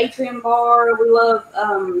love the atrium bar. We love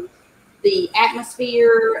the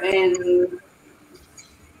atmosphere, and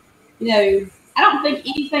I don't think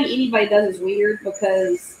anything anybody does is weird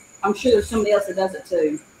because I'm sure there's somebody else that does it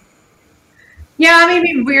too. Yeah,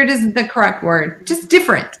 maybe weird isn't the correct word. Just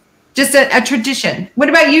different. Just a tradition. What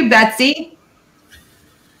about you, Betsy?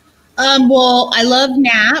 Well, I love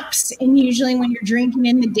naps, and usually when you're drinking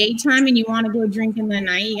in the daytime and you want to go drink in the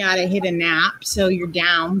night, you got to hit a nap, so you're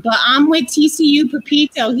down. But I'm with TCU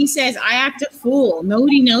Pepito. He says, I act a fool.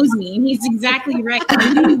 Nobody knows me, and he's exactly right.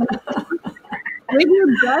 Live your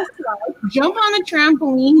best life. Jump on the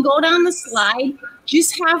trampoline, go down the slide,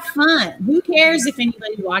 just have fun. Who cares if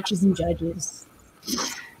anybody watches and judges?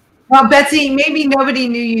 Well, Betsy, maybe nobody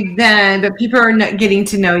knew you then, but people are not getting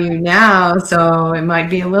to know you now, so it might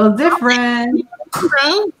be a little different.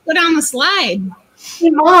 Bro, go down the slide. Hey,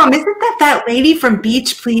 Mom, isn't that lady from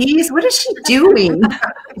Beach Please? What is she doing?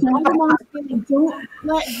 Don't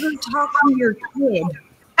let her talk to your kid.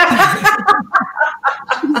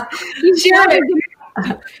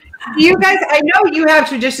 You guys, I know you have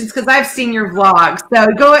traditions because I've seen your vlogs. So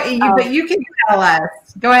but you can tell us.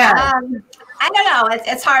 Go ahead. I don't know.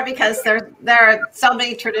 It's hard because there are so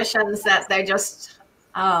many traditions that they just,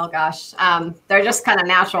 they're just kind of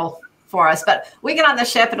natural for us. But we get on the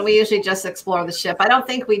ship and we usually just explore the ship. I don't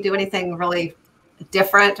think we do anything really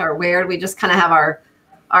different or weird. We just kind of have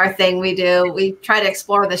our thing we do. We try to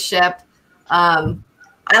explore the ship.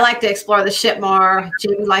 I like to explore the ship more.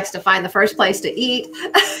 Jimmy likes to find the first place to eat.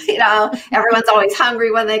 Everyone's always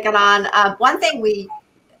hungry when they get on. One thing we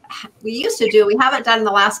used to do, we haven't done in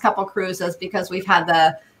the last couple cruises because we've had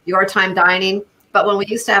the your time dining. But when we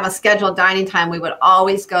used to have a scheduled dining time, we would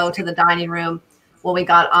always go to the dining room when we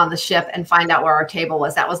got on the ship and find out where our table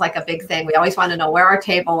was. That was like a big thing. We always wanted to know where our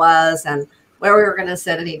table was and where we were going to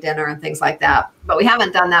sit and eat dinner and things like that. But we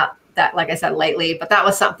haven't done that like I said, lately. But that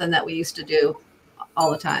was something that we used to do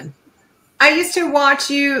all the time. I used to watch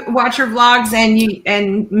your vlogs,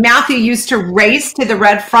 and Matthew used to race to the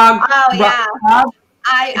Red Frog. Oh yeah,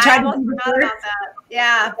 I almost forgot about that.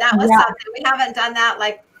 Yeah, that was something. We haven't done that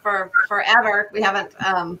like for forever. We haven't.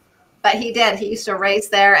 But he did. He used to race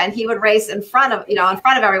there, and he would race in front of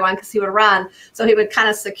everyone because he would run. So he would kind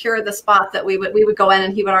of secure the spot that we would go in,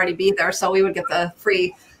 and he would already be there. So we would get the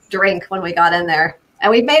free drink when we got in there. And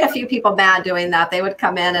we made a few people mad doing that. They would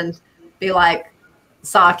come in and be like,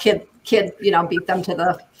 saw a kid, beat them to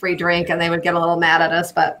the free drink, and they would get a little mad at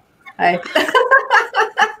us. But hey,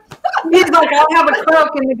 he's like, I'll have a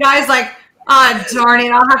Coke, and the guy's like, oh, darn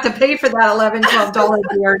it, I'll have to pay for that $11, $12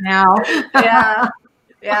 beer now.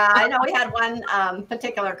 Yeah, I know we had one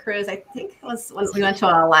particular cruise. I think it was when we went to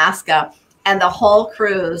Alaska, and the whole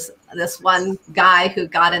cruise, this one guy who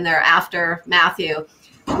got in there after Matthew,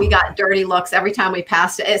 we got dirty looks every time we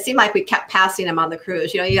passed it. It seemed like we kept passing them on the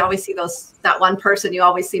cruise. You know, you always see that one person you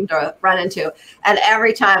always seem to run into. And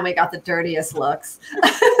every time we got the dirtiest looks.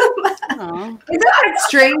 Isn't that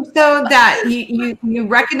strange though, that you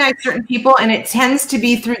recognize certain people and it tends to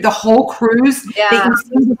be through the whole cruise that you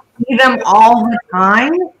seem to see them all the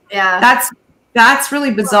time? Yeah. That's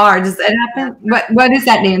really bizarre. Does that happen? What is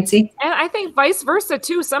that, Nancy? And I think vice versa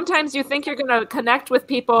too. Sometimes you think you're going to connect with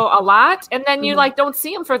people a lot, and then you like don't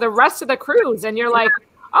see them for the rest of the cruise, and you're like,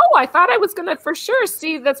 oh, I thought I was going to for sure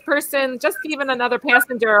see this person, just even another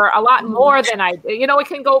passenger, a lot more than I. You know, it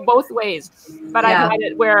can go both ways. But I've had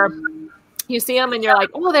it where you see them and you're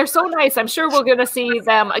like, oh, they're so nice. I'm sure we're going to see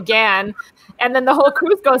them again. And then the whole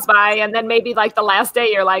cruise goes by, and then maybe like the last day,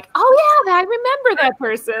 you're like, "Oh yeah, I remember that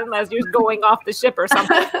person." As you're going off the ship or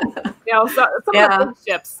something, you know, some of the big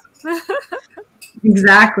ships.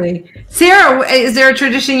 Exactly. Sara, is there a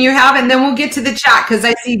tradition you have? And then we'll get to the chat because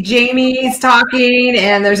I see Jamie's talking,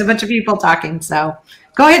 and there's a bunch of people talking. So,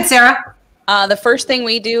 go ahead, Sara. The first thing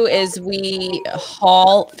we do is we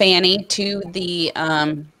haul Fanny to the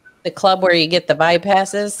club where you get the vibe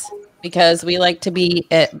passes. Because we like to be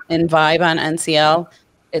in vibe on NCL.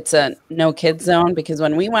 It's a no kids zone because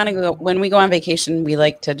when we go on vacation, we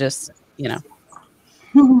like to just, you know.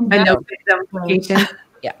 I know vacation.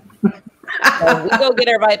 Yeah. So we go get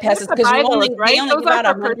our vibe passes because they only give out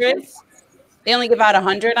 100. They only give out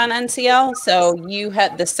 100 on NCL. So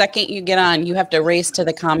the second you get on, you have to race to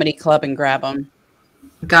the comedy club and grab them.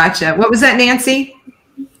 Gotcha. What was that, Nancy?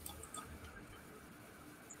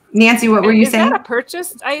 Nancy, what were you saying? Is that a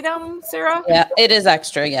purchased item, Sara? Yeah, it is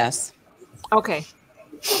extra, yes. Okay.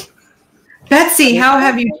 Betsy, how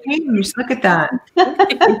have you changed? Look at that.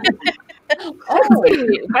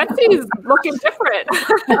 Betsy's looking different.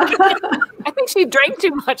 I think she drank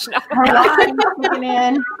too much now.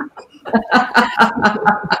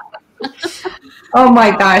 Oh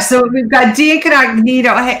my gosh. So we've got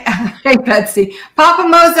Incognito. Hey, Betsy. Papa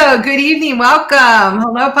Mozo, good evening. Welcome.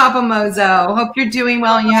 Hello, Papa Mozo. Hope you're doing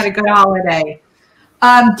well and you had a good holiday.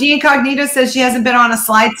 Incognito says she hasn't been on a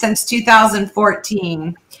slide since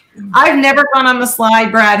 2014. I've never gone on the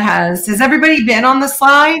slide. Brad has. Has everybody been on the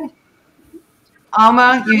slide?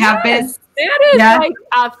 Alma, you have been? That is like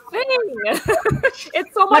a thing.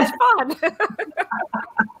 It's so much fun.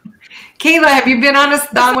 Kayla, have you been on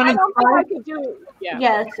one of the slides? I could do. Yeah.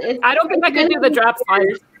 Yes. I don't think I could do the drop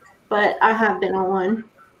slide, but I have been on one.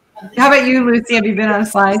 How about you, Lucy? Have you been on a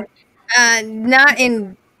slide? Not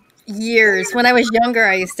in years. When I was younger,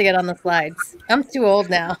 I used to get on the slides. I'm too old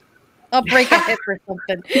now. I'll break a hip or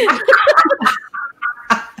something.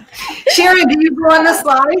 Sharon, do you go on the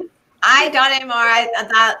slide? I don't anymore.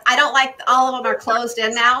 I don't like, all of them are closed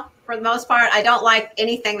in now for the most part. I don't like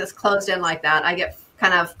anything that's closed in like that. I get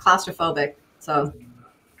kind of claustrophobic. So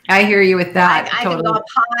I hear you with that. I can go up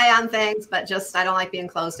high on things, but just I don't like being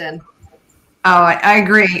closed in. Oh, I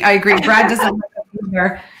agree. Brad doesn't like that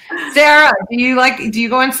either. Sara, do you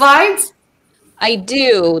go on slides? I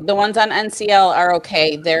do. The ones on NCL are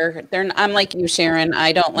okay. They're I'm like you, Sharon.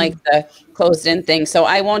 I don't like the closed in thing. So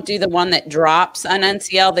I won't do the one that drops on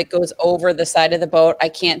NCL that goes over the side of the boat. I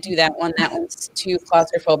can't do that one. That one's too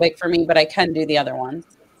claustrophobic for me, but I can do the other ones.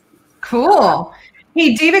 Cool.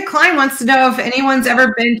 Hey, David Klein wants to know if anyone's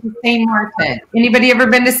ever been to St. Martin. Anybody ever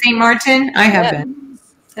been to St. Martin? I have been.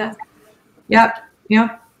 Yeah. Yep.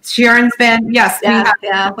 Sharon's been. Yes.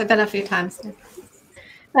 We've been a few times.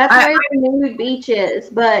 That's where the nude beach is,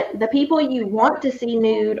 but the people you want to see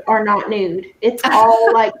nude are not nude. It's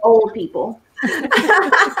all like old people.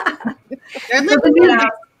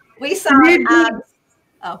 We saw.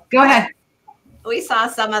 Go ahead. We saw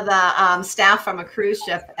some of the staff from a cruise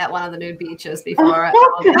ship at one of the nude beaches before.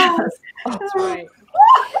 That's right.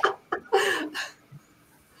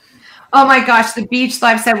 Oh my gosh, the beach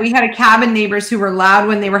life said we had a cabin neighbors who were loud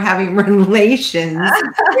when they were having relations.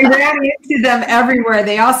 We ran into them everywhere.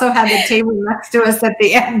 They also had the table next to us at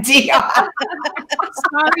the MDR.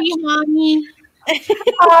 Sorry, honey.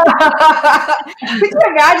 Could you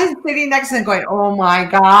imagine sitting next to them going, oh my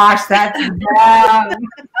gosh, that's bad.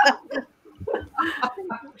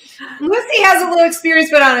 Lucy has a little experience,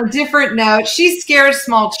 but on a different note. She scares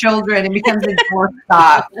small children and becomes a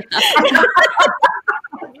doorstop.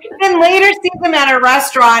 Then later sees them at a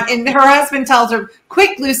restaurant, and her husband tells her,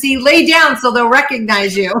 "Quick, Lucy, lay down so they'll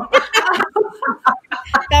recognize you."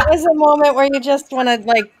 That was a moment where you just want to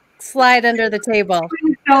like slide under the table.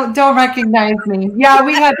 Don't recognize me. Yeah,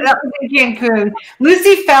 we had that was in Cancun.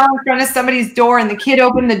 Lucy fell in front of somebody's door, and the kid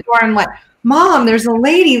opened the door and went, "Mom, there's a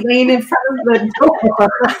lady laying in front of the door."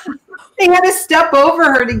 They had to step over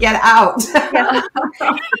her to get out.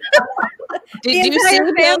 Did you see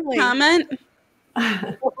Bill's comment?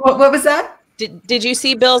 What was that? Did you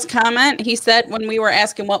see Bill's comment? He said when we were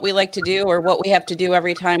asking what we like to do or what we have to do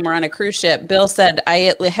every time we're on a cruise ship, Bill said,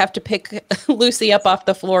 I have to pick Lucy up off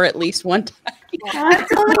the floor at least one time.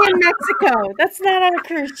 That's only in Mexico. That's not on a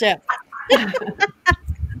cruise ship.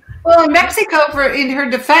 Well, in Mexico, in her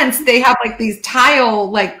defense, they have like these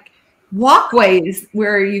tile walkways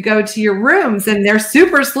where you go to your rooms, and they're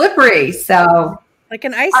super slippery. So, like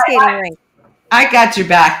an ice skating rink. I got your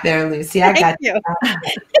back there, Lucy. I got you.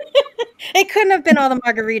 It couldn't have been all the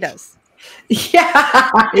margaritas.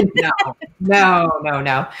 Yeah,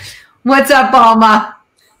 no. What's up, Alma?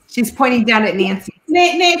 She's pointing down at Nancy.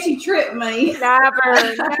 Nancy tripped me. Never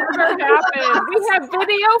happened. We have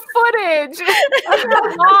video footage. We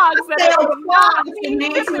have logs that and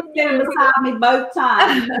Nancy was sitting beside me both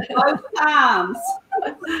times. Both times.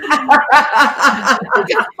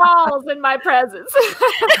 She just falls in my presence.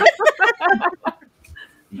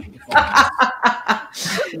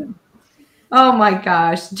 Oh my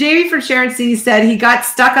gosh. Jamie from Sharon at Sea said he got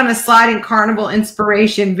stuck on a slide in Carnival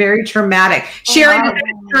Inspiration. Very traumatic. Sharon, is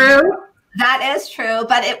that true? That is true,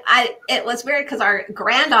 but it was weird because our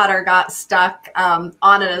granddaughter got stuck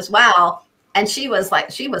on it as well, and she was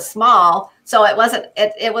small, so it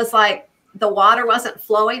was like the water wasn't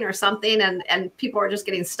flowing or something, and people were just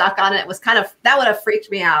getting stuck on it. It was that would have freaked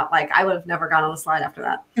me out. Like I would have never gone on a slide after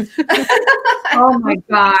that. Oh my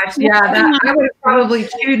gosh. Yeah, I would have probably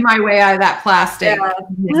chewed my way out of that plastic.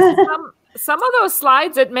 Yeah. Some of those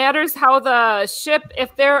slides, it matters how the ship,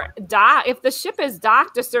 if the ship is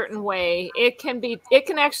docked a certain way, it can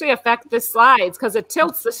actually affect the slides because it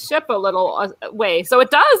tilts the ship a little way. So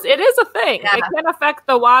it is a thing. Yeah. It can affect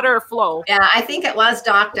the water flow. Yeah, I think it was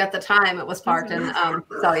docked at the time it was parked in.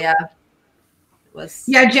 So yeah.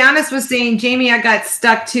 Yeah, Janice was saying, Jamie, I got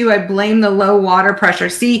stuck too. I blame the low water pressure.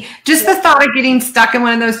 See, just the thought of getting stuck in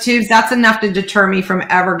one of those tubes, that's enough to deter me from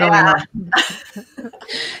ever going on.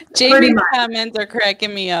 Jamie's comments are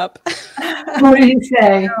cracking me up. What did he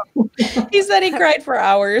say? He said he cried for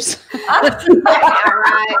hours.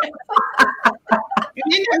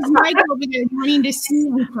 And then there's Mike over there wanting to see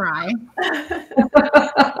me cry.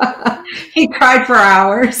 He cried for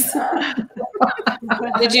hours.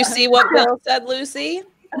 Did you see what Bill said, Lucy?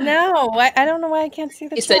 No, I don't know why I can't see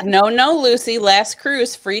the He said, no, Lucy, last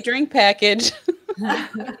cruise, free drink package.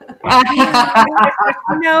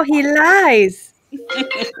 No, he lies.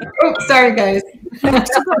 Oops, sorry, guys.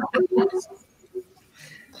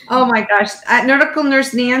 Oh my gosh. Nautical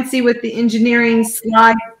Nurse Nancy with the engineering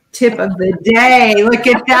slide tip of the day. Look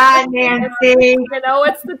at that, Nancy. You know,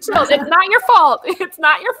 it's the tilt. It's not your fault. It's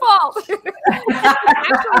not your fault.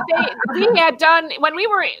 Actually, we had done, when we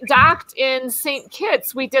were docked in St.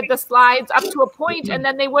 Kitts, we did the slides up to a point, and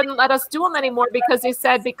then they wouldn't let us do them anymore because they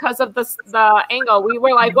said because of the angle. We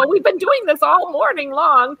were like, well, we've been doing this all morning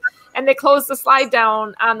long, and they closed the slide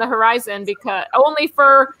down on the horizon because only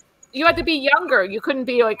for, you had to be younger. You couldn't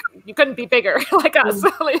be bigger like us.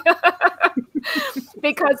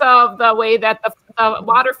 Because of the way that the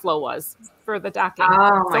water flow was for the docking.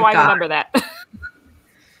 Oh so I remember that.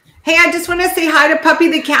 Hey, I just want to say hi to Puppy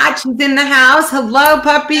the cat. She's in the house. Hello,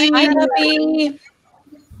 Puppy. Hi, Puppy.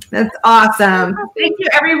 That's awesome. Thank you,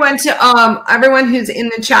 everyone, to everyone who's in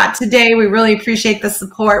the chat today. We really appreciate the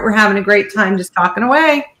support. We're having a great time just talking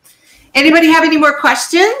away. Anybody have any more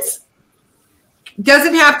questions?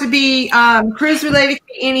 Doesn't have to be cruise related,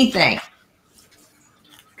 to anything.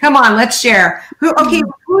 Come on, let's share.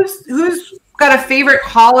 Who's got a favorite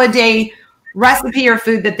holiday recipe or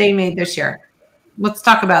food that they made this year? Let's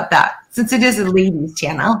talk about that, since it is a ladies'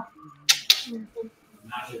 channel.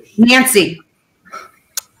 Nancy.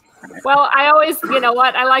 Well, I always, you know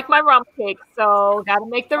what? I like my rum cakes, so got to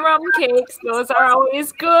make the rum cakes. Those are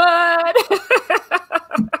always good.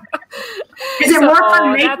 Is it more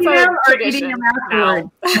fun making them or eating them afterwards?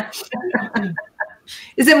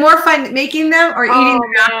 Is it more fun making them or eating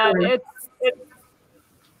them afterwards? It's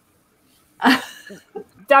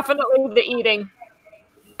definitely the eating.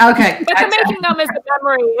 Okay. But the making them is the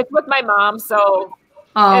memory. It's with my mom, so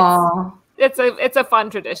it's a fun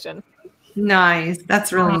tradition. Nice.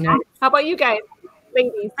 That's really nice. How about you guys,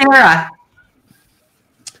 ladies? Sara.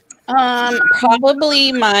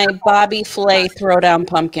 Probably my Bobby Flay throwdown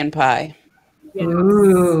pumpkin pie. Yes.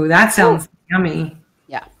 Ooh, that sounds yummy.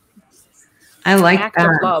 Yeah. I like Act of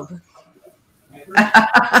that. love.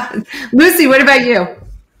 Lucy, what about you?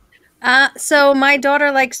 So my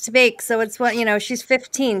daughter likes to bake. So it's she's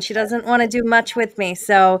 15. She doesn't want to do much with me.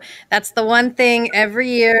 So that's the one thing every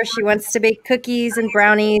year she wants to bake cookies and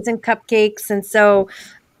brownies and cupcakes. And so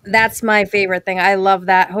That's my favorite thing. I love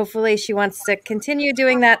that. Hopefully she wants to continue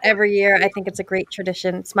doing that every year. I think it's a great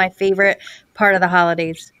tradition. It's my favorite part of the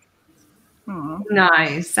holidays.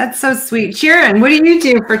 Nice. That's so sweet. Sharon, what do you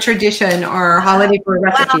do for tradition or holiday for a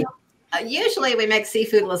recipe? Usually we make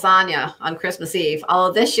seafood lasagna on Christmas Eve.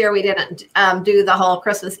 Although this year we didn't do the whole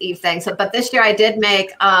Christmas Eve thing. So, but this year I did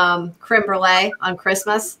make creme brulee on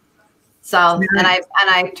Christmas. So, nice. and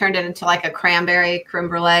I turned it into like a cranberry creme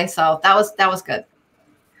brulee. So that was good.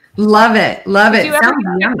 Love it. Love it. Did you ever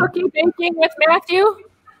do cookie baking with Matthew?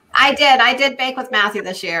 I did bake with Matthew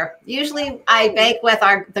this year. Usually I bake with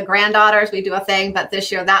the granddaughters. We do a thing, but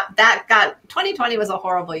this year that 2020 was a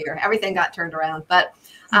horrible year. Everything got turned around, but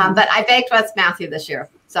I baked with Matthew this year.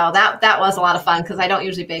 So that was a lot of fun because I don't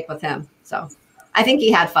usually bake with him. So I think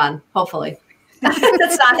he had fun, hopefully.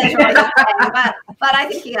 That's not his right thing, but I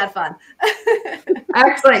think he had fun.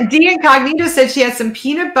 Excellent. D Incognito said she had some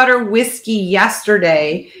peanut butter whiskey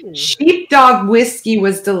yesterday. Sheepdog whiskey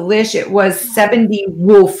was delish. It was 70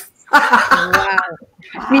 wolf. Wow.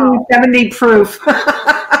 Meaning 70 proof.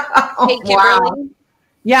 Hey, Kimberly. Wow.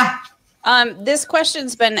 Yeah. This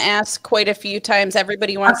question's been asked quite a few times.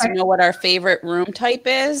 Everybody wants to know what our favorite room type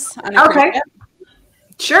is. On a cruise ship.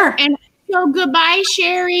 Sure. And so goodbye,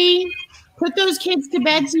 Sherry. Put those kids to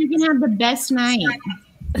bed so you can have the best night.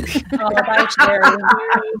 Oh, bye, Sherry.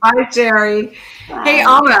 Bye, Sherry. Hey,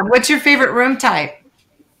 Alma, what's your favorite room type?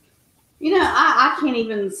 You know, I can't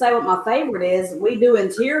even say what my favorite is. We do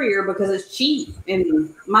interior because it's cheap,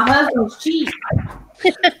 and my husband's cheap.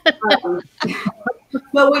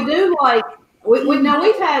 But we do like we've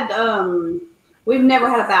never had a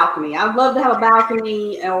balcony. I'd love to have a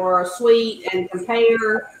balcony or a suite and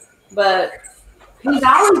compare, but he's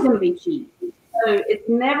always going to be cheap. So it's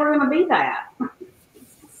never going to be that.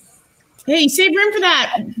 Hey, save room for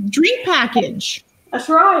that drink package. That's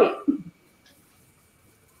right.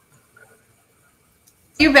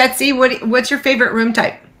 You, Betsy, what's your favorite room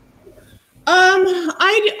type?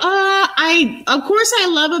 I of course I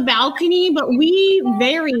love a balcony, but we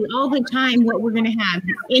vary all the time what we're gonna have.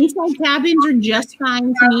 Inside cabins are just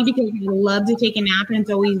fine to me because I love to take a nap and it's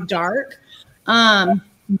always dark.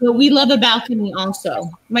 But we love a balcony also.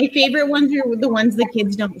 My favorite ones are the ones the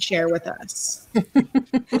kids don't share with us.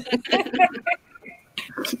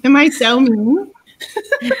 Am I so mean?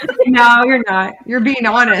 No, you're not. You're being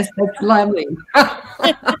honest. That's lovely.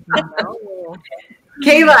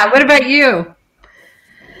 Kayla, what about you?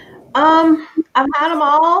 I've had them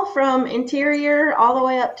all from interior all the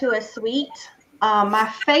way up to a suite. My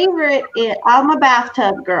favorite is, I'm a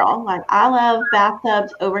bathtub girl. Like, I love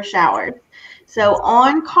bathtubs over showers. So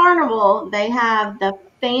on Carnival, they have the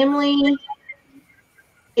family.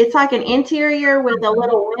 It's like an interior with a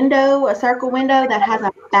little window, a circle window that has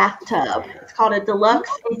a bathtub. It's called a deluxe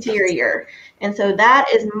interior. And so that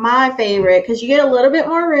is my favorite because you get a little bit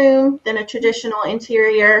more room than a traditional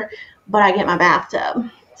interior, but I get my bathtub.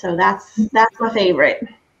 So that's my favorite.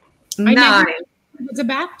 I never knew there was a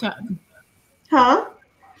bathtub. Huh?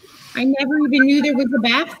 I never even knew there was a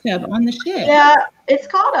bathtub on the ship. Yeah, it's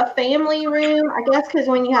called a family room, I guess, because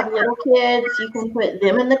when you have little kids, you can put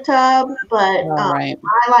them in the tub. But I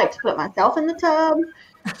like to put myself in the tub,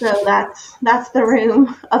 so that's the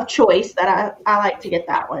room of choice that I like to get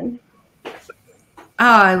that one. Oh,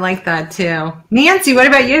 I like that too. Nancy, what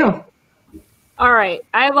about you? All right.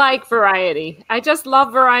 I like variety. I just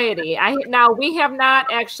love variety. Now we have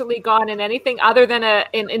not actually gone in anything other than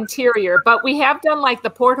an interior, but we have done like the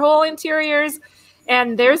porthole interiors,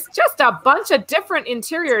 and there's just a bunch of different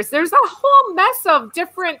interiors. There's a whole mess of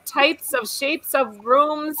different types of shapes of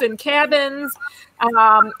rooms and cabins.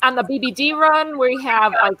 On the BBD run, we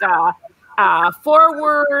have like a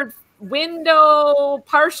forward window,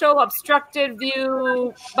 partial obstructed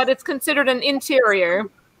view, but it's considered an interior.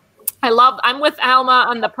 I'm with Alma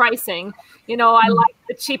on the pricing. You know, I like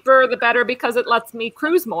the cheaper, the better because it lets me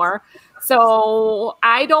cruise more. So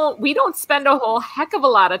we don't spend a whole heck of a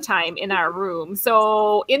lot of time in our room.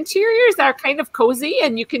 So interiors are kind of cozy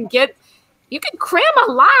and you can cram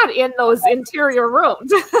a lot in those interior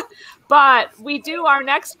rooms. But our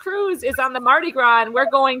next cruise is on the Mardi Gras and we're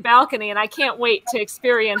going balcony, and I can't wait to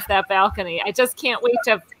experience that balcony. I just can't wait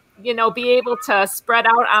to be able to spread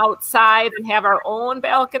out outside and have our own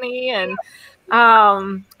balcony. And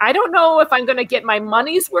I don't know if I'm going to get my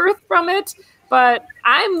money's worth from it, but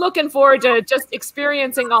I'm looking forward to just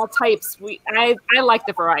experiencing all types. I like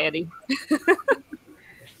the variety.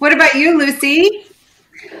 What about you, Lucy?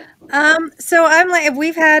 So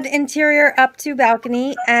we've had interior up to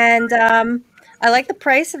balcony, and I like the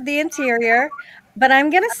price of the interior. But I'm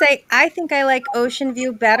going to say I think I like ocean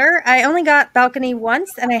view better. I only got balcony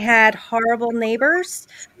once, and I had horrible neighbors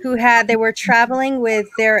they were traveling with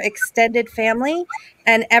their extended family,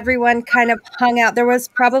 and everyone kind of hung out. There was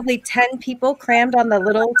probably 10 people crammed on the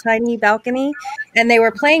little tiny balcony, and they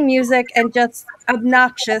were playing music and just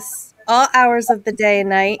obnoxious all hours of the day and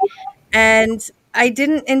night. And I did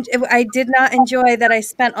not enjoy that I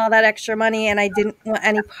spent all that extra money, and I didn't want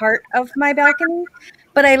any part of my balcony.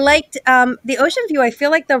 But I liked the ocean view. I feel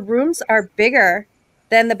like the rooms are bigger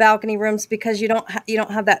than the balcony rooms because you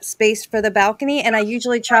don't have that space for the balcony. And I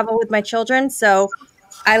usually travel with my children, so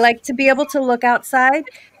I like to be able to look outside.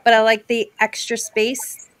 But I like the extra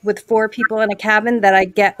space with 4 people in a cabin that I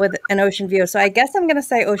get with an ocean view. So I guess I'm going to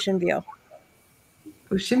say ocean view.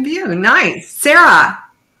 Ocean view, nice. Sarah.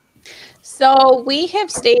 So we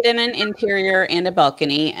have stayed in an interior and a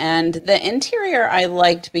balcony, and the interior I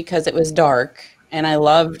liked because it was dark. And I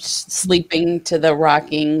loved sleeping to the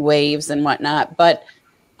rocking waves and whatnot. But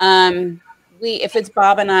if it's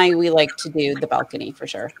Bob and I, we like to do the balcony for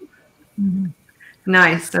sure. Mm-hmm.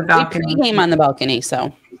 Nice, the balcony. We pregame on the balcony,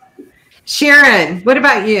 so. Sharon, what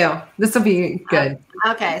about you? This will be good.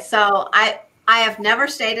 Okay, so I have never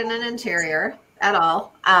stayed in an interior at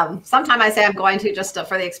all. Sometimes I say I'm going to just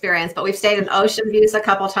for the experience, but we've stayed in ocean views a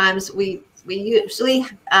couple times. We usually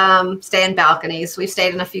stay in balconies. We've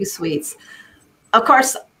stayed in a few suites. Of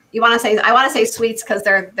course, I want to say suites because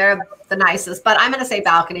they're the nicest, but I'm going to say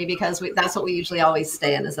balcony because that's what we usually always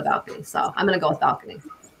stay in is a balcony. So I'm going to go with balcony.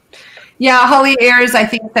 Yeah, Holy Airs, I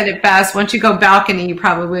think said it best. Once you go balcony, you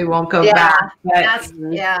probably won't go back. But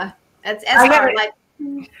it's hard.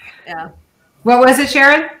 What was it,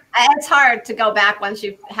 Sharon? It's hard to go back once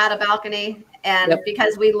you've had a balcony, and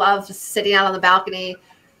because we love just sitting out on the balcony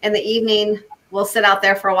in the evening. We'll sit out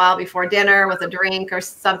there for a while before dinner with a drink or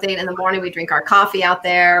something. In the morning, we drink our coffee out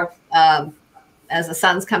there as the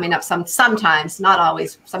sun's coming up. Sometimes, not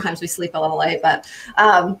always. Sometimes we sleep a little late, but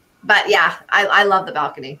yeah, I love the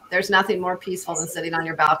balcony. There's nothing more peaceful than sitting on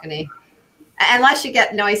your balcony, unless you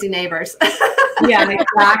get noisy neighbors. Yeah,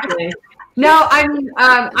 exactly. No, I mean,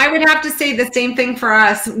 I would have to say the same thing for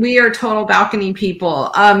us. We are total balcony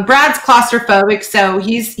people. Brad's claustrophobic, so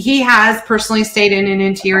he has personally stayed in an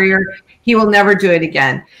interior. He will never do it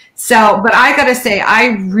again. So, but I got to say,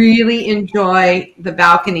 I really enjoy the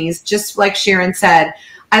balconies, just like Sharon said.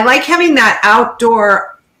 I like having that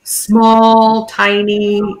outdoor, small,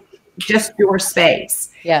 tiny, just your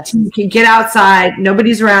space. Yes. You can get outside,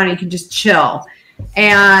 nobody's around, you can just chill.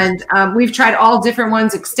 And we've tried all different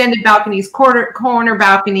ones, extended balconies, corner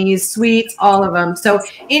balconies, suites, all of them. So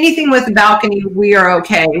anything with a balcony, we are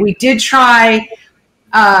okay. We did try...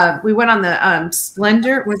 we went on the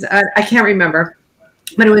Splendor. I can't remember,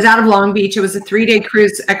 but it was out of Long Beach. It was a 3-day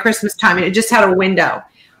cruise at Christmas time, and it just had a window.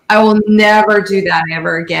 I will never do that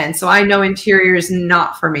ever again. So I know interior is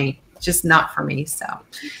not for me, just not for me. So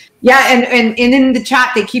yeah, and in the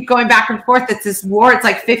chat they keep going back and forth. It's this war. It's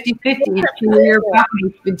like 50-50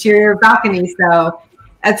 interior balcony. So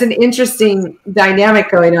that's an interesting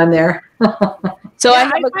dynamic going on there. So I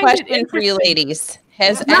have a question for you ladies.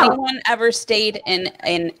 Has anyone ever stayed in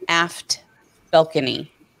an aft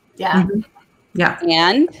balcony? Yeah. Mm-hmm. Yeah.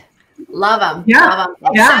 And? Love them. Yeah. Love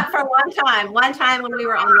them. Except for one time. One time when we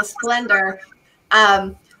were on the Splendor,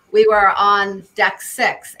 we were on deck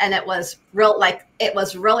 6, and it was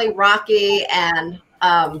really rocky, and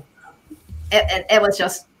there was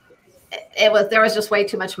just way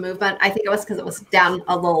too much movement. I think it was because it was down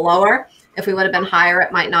a little lower. If we would have been higher,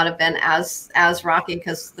 it might not have been as rocky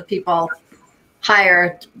because the people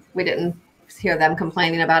higher, we didn't hear them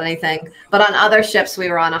complaining about anything. But on other ships, we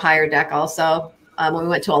were on a higher deck also. When we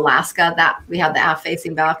went to Alaska, that we had the aft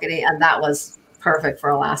facing balcony, and that was perfect for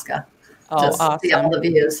Alaska. Oh, awesome. See all the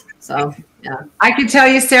views. So yeah. I could tell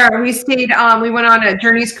you, Sarah, we stayed, we went on a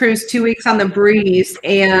Journeys cruise 2 weeks on the Breeze,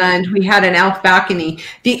 and we had an aft balcony.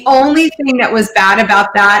 The only thing that was bad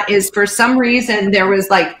about that is for some reason there was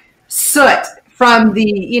like soot from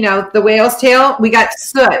the whale's tail. We got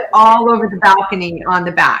soot all over the balcony on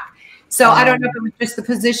the back. So I don't know if it was just the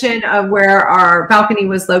position of where our balcony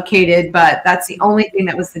was located, but that's the only thing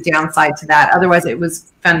that was the downside to that. Otherwise, it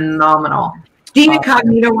was phenomenal. D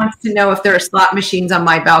Incognito wants to know if there are slot machines on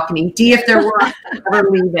my balcony. D, if there were, I'd never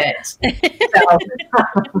leave it. So.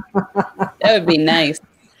 That would be nice.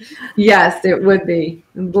 Yes, it would be.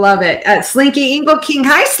 Love it. Slinky Ingle King.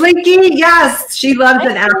 Hi, Slinky. Yes, she loves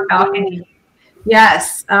an aft balcony.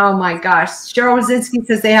 Yes. Oh, my gosh. Cheryl Wazinski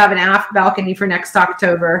says they have an aft balcony for next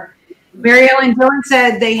October. Mary Ellen Dillon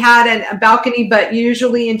said they had a balcony, but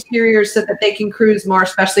usually interior so that they can cruise more,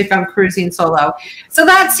 especially if I'm cruising solo. So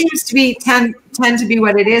that seems to be tend tend to be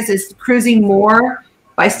what it is cruising more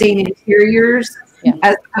by staying in interiors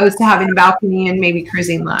as opposed to having a balcony and maybe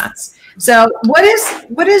cruising less. So what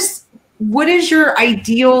is your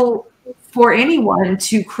ideal for anyone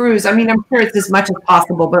to cruise? I mean, I'm sure it's as much as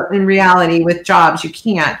possible, but in reality with jobs, you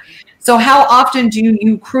can't. So how often do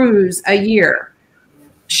you cruise a year?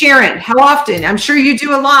 Sharon, how often? I'm sure you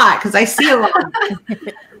do a lot because I see a lot.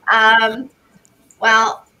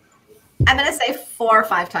 Well, I'm going to say 4 or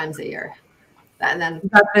 5 times a year. And then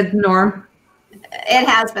that's the norm. It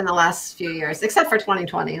has been the last few years, except for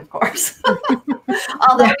 2020, of course.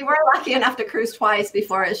 Although we were lucky enough to cruise twice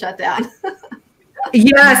before it shut down.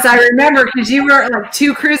 Yes, I remember because you were like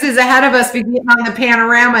 2 cruises ahead of us beginning on the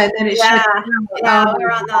Panorama, and then it shut down. Yeah, we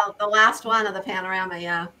were on the last one of the Panorama,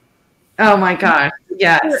 yeah. Oh my gosh,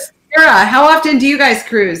 yes. Sara, how often do you guys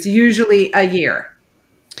cruise? Usually a year.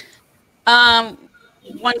 1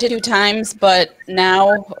 to 2 times, but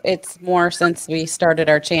now it's more since we started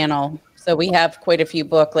our channel. So we have quite a few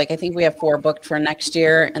booked. Like I think we have 4 booked for next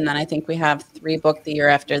year, and then I think we have 3 booked the year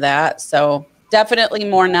after that. So definitely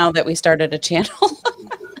more now that we started a channel.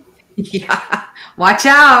 Yeah, watch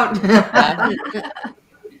out.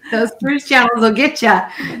 Those cruise channels will get you.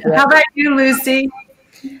 How about you, Lucy?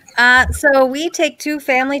 So we take 2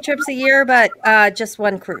 family trips a year, but just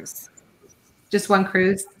 1 cruise. Just 1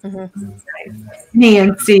 cruise? Mm-hmm.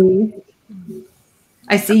 Nancy,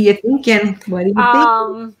 I see you thinking. What do you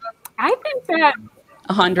think? I think that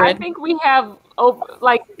 100. I think we have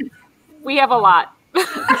we have a lot. I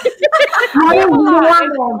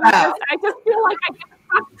just feel like I get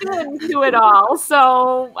sucked into it all.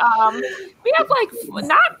 So we have like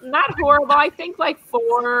not horrible. I think like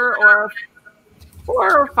 4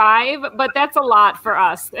 or 5, but that's a lot for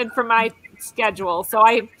us and for my schedule. So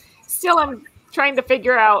I still am trying to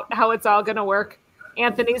figure out how it's all going to work.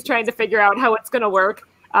 Anthony's trying to figure out how it's going to work.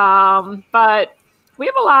 But we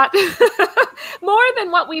have a lot more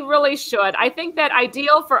than what we really should. I think that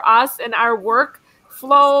ideal for us and our work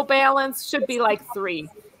flow balance should be like 3,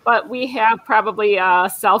 but we have probably a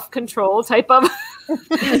self-control type of,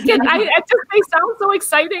 they sound so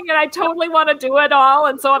exciting and I totally want to do it all.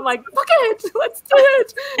 And so I'm like, fuck it, let's do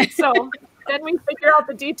it. So then we figure out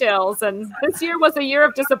the details. And this year was a year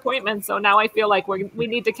of disappointment. So now I feel like we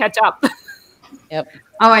need to catch up. Yep.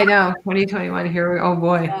 Oh, I know. 2021 here. Oh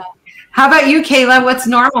boy. How about you, Kayla? What's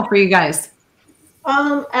normal for you guys?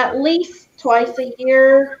 At least twice a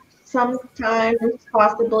year, sometimes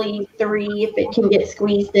possibly 3 if it can get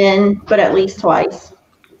squeezed in, but at least twice.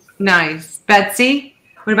 Nice. Betsy,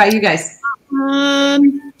 what about you guys?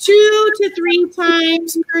 2 to 3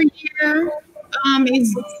 times per year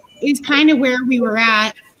is kind of where we were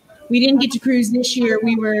at. We didn't get to cruise this year.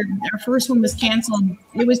 Our first one was canceled.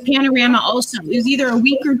 It was Panorama also. It was either a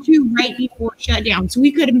week or 2 right before shutdown. So we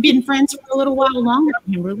could have been friends for a little while longer,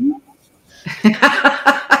 Kimberly.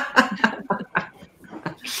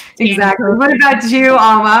 Exactly. What about you,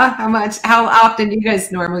 Alma? How often do you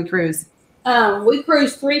guys normally cruise? We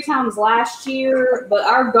cruised 3 times last year, but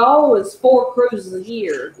our goal is 4 cruises a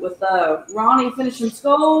year. With Ronnie finishing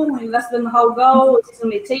school, and that's been the whole goal. It's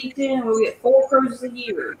going to be teaching, and we get 4 cruises a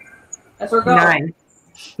year. That's our goal.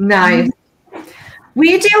 Nice.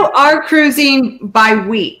 We do our cruising by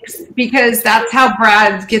weeks because that's how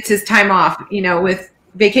Brad gets his time off. You know, with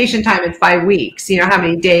vacation time, it's by weeks. You know how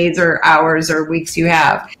many days or hours or weeks you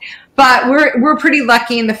have. But we're pretty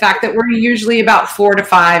lucky in the fact that we're usually about 4 to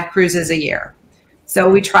 5 cruises a year. So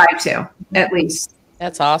we try to, at least.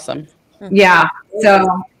 That's awesome. Yeah.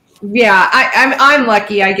 So yeah, I'm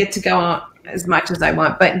lucky. I get to go as much as I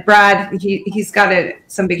want. But Brad, he's got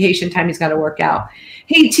some vacation time he's got to work out.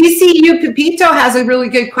 Hey, TCU Pepito has a really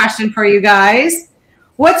good question for you guys.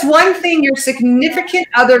 What's one thing your significant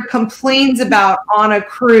other complains about on a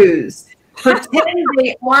cruise? Pretend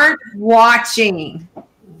they aren't watching.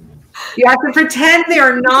 You have to pretend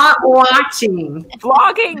they're not watching.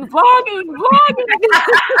 Vlogging.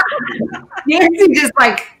 Nancy just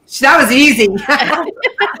like, that was easy. I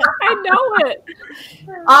know it.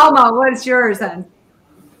 Alma, what's yours then?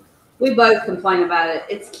 We both complain about it.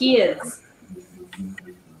 It's kids.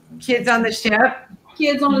 Kids on the ship?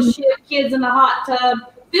 Kids on the ship, kids in the hot tub.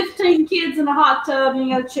 15 kids in the hot tub, and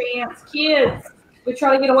you got a chance. Kids. We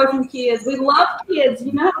try to get away from kids. We love kids.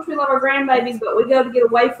 You know how much we love our grandbabies, but we go to get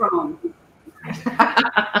away from them.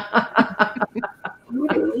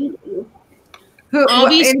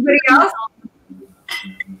 Anybody else?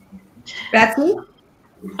 Betsy?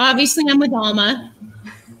 Obviously, I'm with Alma.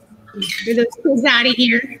 Get those kids out of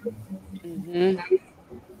here. Mm-hmm.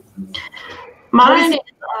 Mine is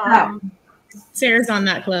Sarah's on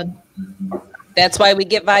that club. That's why we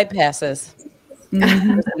get vibe passes.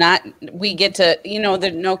 Not, we get to, you know,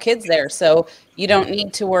 there are no kids there, so you don't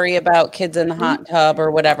need to worry about kids in the hot tub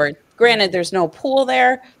or whatever. Granted, there's no pool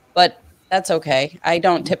there, but that's okay. I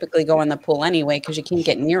don't typically go in the pool anyway because you can't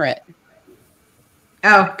get near it.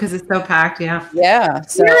 Oh, because it's so packed, yeah. Yeah.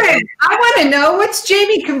 So I want to know, what's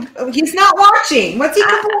Jamie? He's not watching. What's he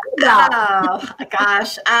complaining about? Oh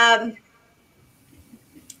gosh,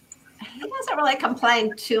 he doesn't really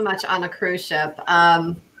complain too much on a cruise ship.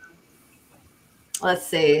 Let's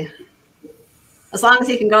see. As long as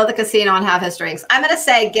he can go to the casino and have his drinks. I'm going to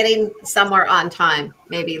say getting somewhere on time.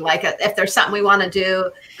 Maybe like if there's something we want to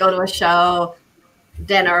do, go to a show,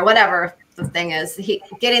 dinner, whatever the thing is,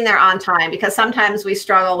 getting there on time, because sometimes we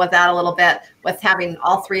struggle with that a little bit with having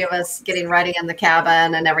all three of us getting ready in the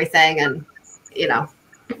cabin and everything. And, you know,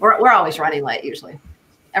 we're always running late usually.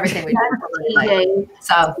 Everything we do, we're running late.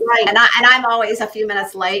 So, and I'm always a few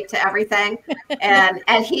minutes late to everything.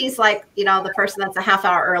 And he's like, you know, the person that's a half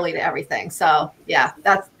hour early to everything. So yeah,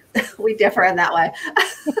 we differ in that way.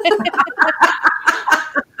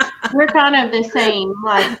 We're kind of the same.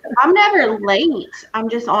 Like, I'm never late. I'm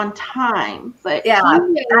just on time. But yeah,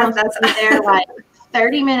 that's there like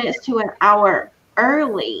 30 minutes to an hour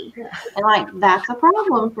early. And like, that's a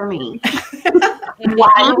problem for me.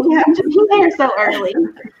 Why do we have to be there so early?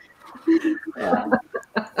 Yeah.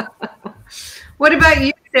 What about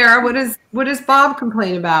you, Sarah? What does Bob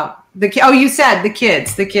complain about? Oh, you said the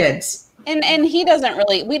kids. And he doesn't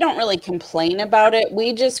really, we don't really complain about it.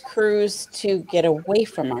 We just cruise to get away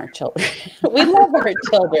from our children. We love our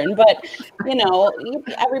children, but you know,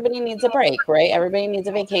 everybody needs a break, right? Everybody needs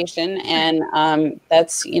a vacation. And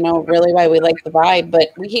that's, you know, really why we like the vibe. But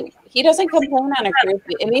he doesn't complain on a cruise,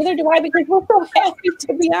 and neither do I, because we're so happy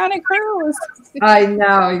to be on a cruise. I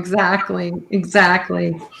know, exactly.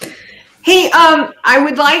 Hey, I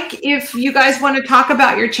would like if you guys want to talk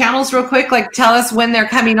about your channels real quick, like tell us when they're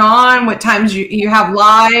coming on, what times you have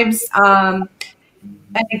lives. And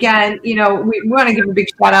again, you know, we want to give a big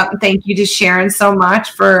shout out and thank you to Sharon so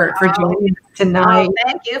much for joining us tonight. Oh,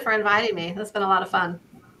 thank you for inviting me. That's been a lot of fun.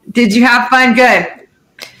 Did you have fun? Good.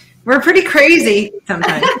 We're pretty crazy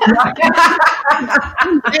sometimes.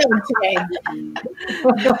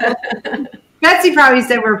 Betsy probably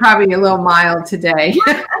said we're probably a little mild today.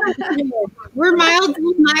 We're mild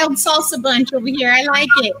salsa bunch over here. I like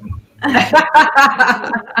it.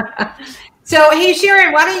 So, hey,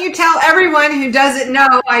 Sharon, why don't you tell everyone who doesn't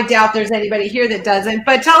know, I doubt there's anybody here that doesn't,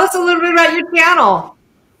 but tell us a little bit about your channel.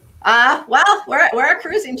 Well, we're a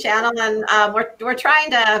cruising channel, and we're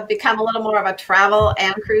trying to become a little more of a travel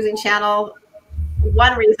and cruising channel.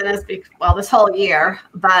 One reason is this whole year,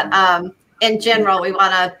 but in general, we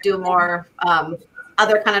want to do more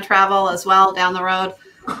other kind of travel as well down the road.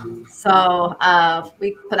 So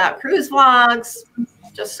we put out cruise vlogs,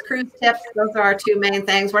 just cruise tips. Those are our two main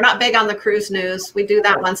things. We're not big on the cruise news. We do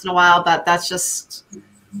that once in a while, but that's just,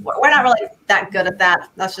 we're not really that good at that.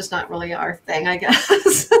 That's just not really our thing, I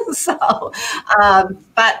guess. So,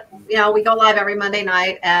 but you know, we go live every Monday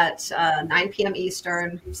night at 9 p.m.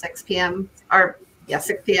 Eastern, 6 p.m.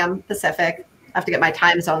 Pacific. I have to get my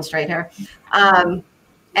time zone straight here.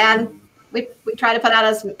 And we try to put out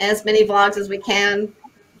as many vlogs as we can.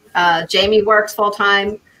 Jamie works full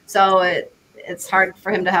time, so it's hard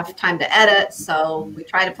for him to have time to edit. So we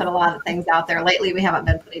try to put a lot of things out there. Lately, we haven't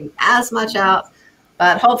been putting as much out,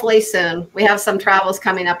 but hopefully soon. We have some travels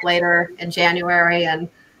coming up later in January, and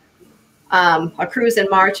a cruise in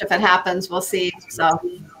March if it happens. We'll see. So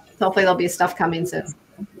hopefully there'll be stuff coming soon.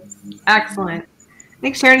 Excellent.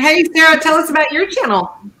 Thanks, Sharon. Hey, Sarah, tell us about your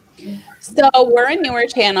channel. So we're a newer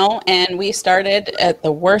channel, and we started at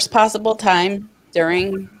the worst possible time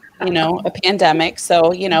during, you know, a pandemic.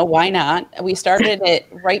 So, you know, why not? We started it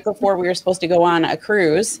right before we were supposed to go on a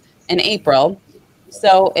cruise in April.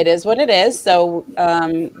 So it is what it is. So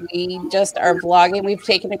we just are vlogging. We've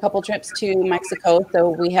taken a couple trips to Mexico. So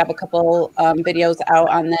we have a couple videos out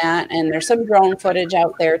on that. And there's some drone footage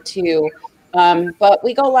out there too. But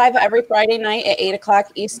we go live every Friday night at 8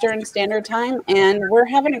 o'clock Eastern Standard Time, and we're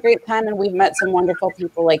having a great time, and we've met some wonderful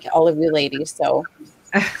people like all of you ladies. So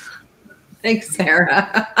thanks,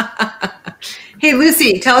 Sarah. Hey,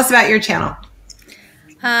 Lucy, tell us about your channel.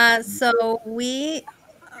 So we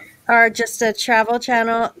are just a travel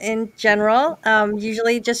channel in general,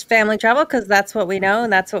 usually just family travel, because that's what we know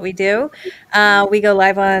and that's what we do. We go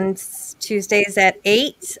live on Tuesdays at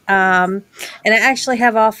 8, and I actually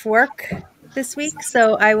have off work this week,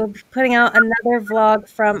 so I will be putting out another vlog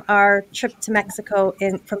from our trip to Mexico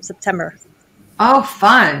from September. Oh,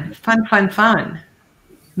 fun.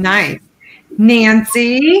 Nice.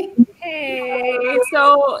 Nancy. Hey,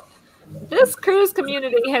 so this cruise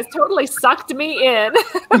community has totally sucked me in.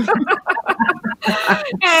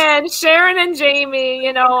 And Sharon and Jamie,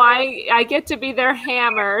 you know, I get to be their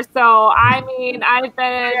hammer. So, I mean, I've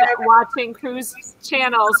been watching cruise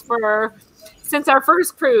channels since our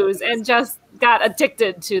first cruise and just got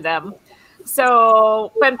addicted to them.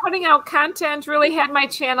 So, been putting out content, really had my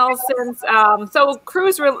channel since, so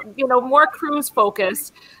cruise, you know, more cruise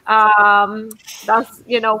focused. That's,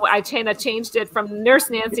 you know, I changed it from Nurse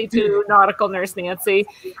Nancy to Nautical Nurse Nancy.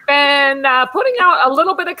 Been putting out a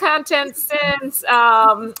little bit of content since,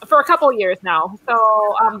 for a couple of years now.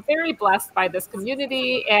 So, I'm very blessed by this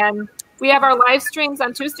community. And we have our live streams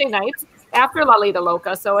on Tuesday nights after La Lita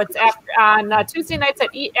Loca. So, it's on Tuesday nights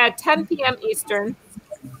at 10 p.m. Eastern.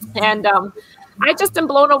 And I just am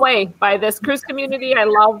blown away by this cruise community. I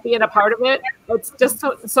love being a part of it. It's just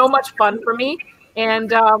so much fun for me. And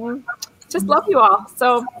just love you all.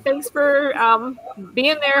 So thanks for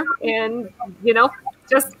being there. And, you know,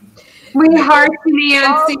 just... We heart you,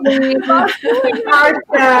 Nancy. Heart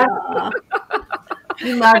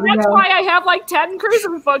you. Love and that's why I have like 10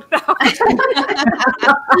 cruises booked out. As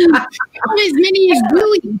many as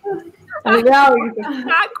Dewey.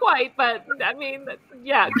 Not quite, but I mean,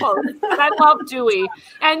 yeah, close. I love Dewey.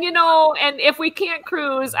 And, you know, and if we can't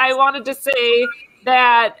cruise, I wanted to say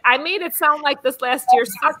that I made it sound like this last year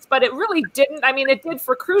sucks, but it really didn't. I mean, it did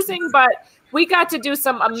for cruising, but we got to do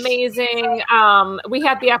some amazing, we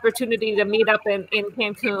had the opportunity to meet up in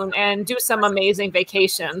Cancun and do some amazing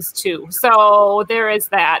vacations too. So there is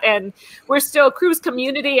that. And we're still a cruise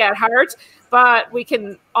community at heart, but we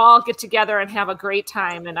can all get together and have a great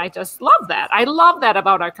time. And I just love that. I love that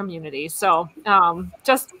about our community. So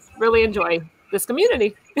just really enjoy this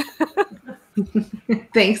community.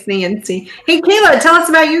 Thanks, Nancy. Hey, Kayla, tell us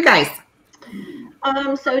about you guys.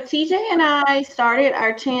 So TJ and I started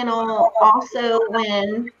our channel also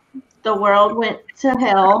when the world went to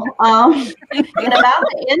hell in about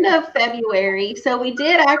the end of February. So we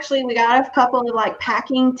got a couple of like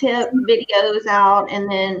packing tip videos out,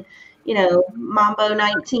 and then, you know, Mambo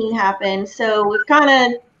 19 happened. So we've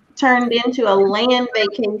kind of turned into a land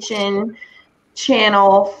vacation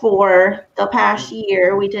channel for the past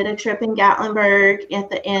year. We did a trip in Gatlinburg at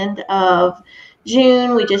the end of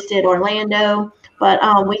June. We just did Orlando. But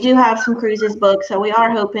we do have some cruises booked, so we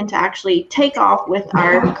are hoping to actually take off with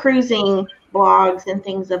our cruising vlogs and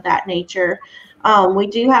things of that nature. We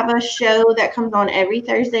do have a show that comes on every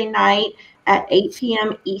Thursday night at 8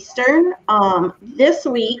 p.m. Eastern. This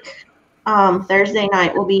week, Thursday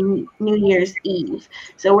night will be New Year's Eve.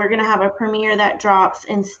 So we're going to have a premiere that drops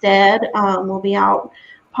instead. We'll be out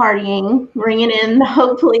partying, bringing in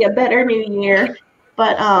hopefully a better new year.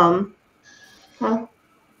 But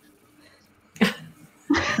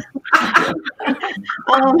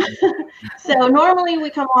so normally we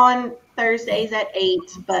come on Thursdays at 8,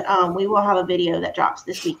 but we will have a video that drops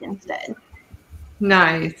this week instead.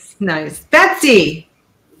 Nice. Betsy,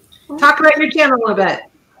 talk about your channel a little bit.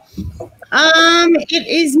 It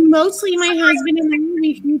is mostly my husband and I.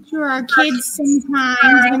 We feature our kids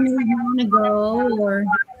sometimes when they want to go, or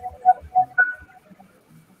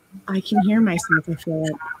I can hear myself, I feel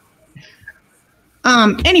it.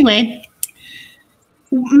 Anyway,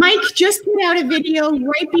 Mike just put out a video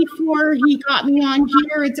right before he got me on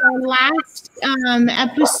here. It's our last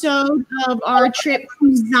episode of our trip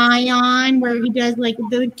to Zion, where he does like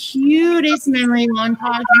the cutest memory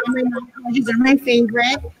montage. Memory montages are my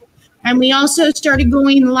favorite. And we also started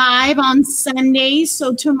going live on Sundays.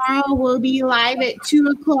 So tomorrow we'll be live at 2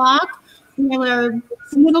 o'clock. We have a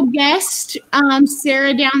little guest,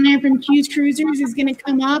 Sara down there from Cuse Cruisers is going to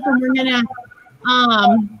come up, and we're going to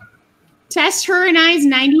test her and I's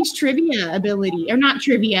 90s trivia ability, or not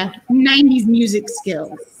trivia, 90s music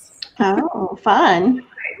skills. Oh, fun.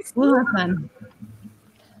 We'll have fun.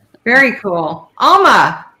 Very cool.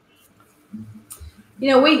 Alma. You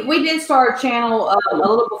know, we did start a channel a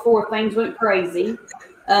little before things went crazy.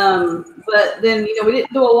 But then, you know, we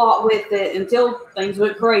didn't do a lot with it until things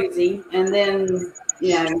went crazy. And then,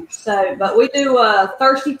 you know, so, but we do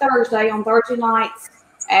Thirsty Thursday on Thursday nights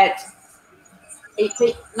at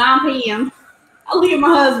 9 p.m. I look at my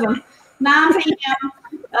husband. 9 p.m.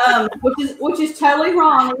 Which is totally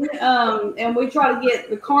wrong. And we try to get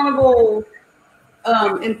the Carnival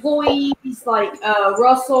employees like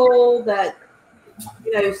Russell that,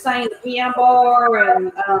 you know, sang the piano bar,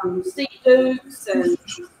 and Steve Dukes and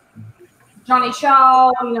Johnny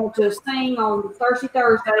Shaw, you know, to sing on Thirsty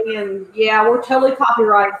Thursday. And yeah, we're totally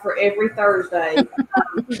copyrighted for every Thursday.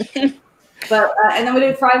 But and then we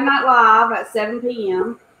do Friday Night Live at 7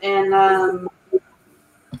 p.m. And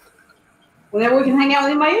whenever we can hang out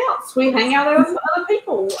with anybody else, we hang out with other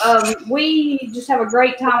people. We just have a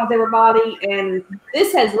great time with everybody, and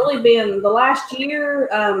this has really been the last year.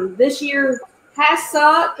 This year has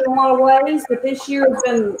sucked in a lot of ways, but this year has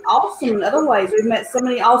been awesome in other ways. We've met so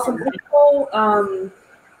many awesome people,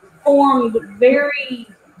 formed very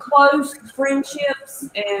close friendships,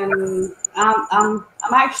 and I'm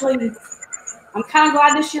kind of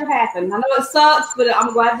glad this year happened. I know it sucks, but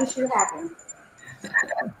I'm glad this year happened.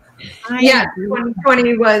 Yeah,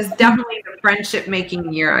 2020 was definitely the friendship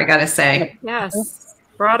making year, I gotta say. Yes.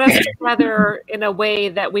 Brought us together in a way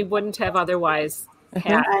that we wouldn't have otherwise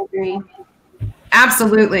had. I agree.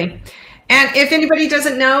 Absolutely. And if anybody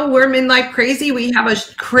doesn't know, we're Midlife Crazy. We have a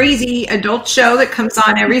crazy adult show that comes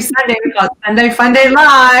on every Sunday called Sunday Funday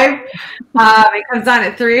Live. It comes on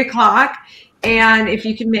at 3 o'clock. And if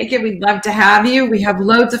you can make it, we'd love to have you. We have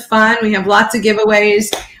loads of fun. We have lots of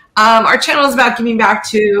giveaways. Our channel is about giving back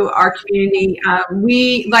to our community.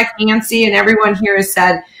 We, like Nancy and everyone here has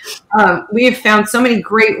said, we have found so many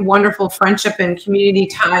great, wonderful friendship and community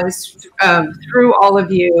ties through all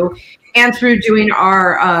of you, and through doing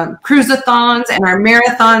our cruise-a-thons and our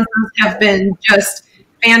marathons. Those have been just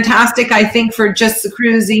fantastic, I think, for just the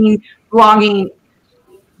cruising, blogging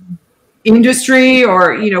industry,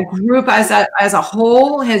 or group as a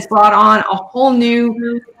whole, has brought on a whole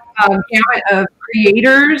new gamut of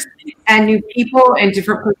creators and new people and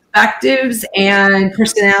different perspectives and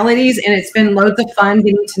personalities, and it's been loads of fun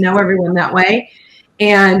getting to know everyone that way.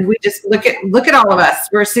 And we just look at all of us.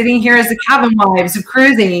 We're sitting here as the cabin wives of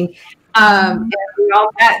cruising, and we all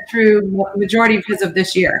met through the majority because of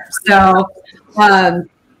this year. So I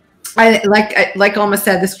like Alma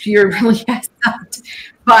said, this year really has sucked.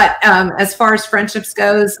 But as far as friendships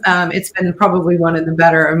goes, it's been probably one of the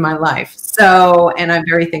better of my life. So, and I'm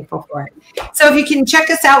very thankful for it. So if you can check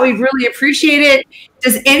us out, we'd really appreciate it.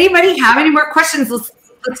 Does anybody have any more questions? Let's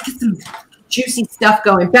get some juicy stuff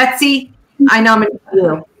going. Betsy, I nominate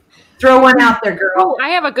you. Throw one out there, girl. I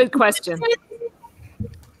have a good question.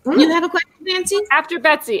 You have a question, Nancy? After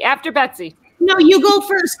Betsy. No, you go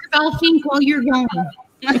first, because I'll think while you're going.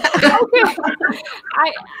 Okay.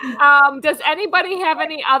 Does anybody have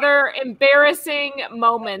any other embarrassing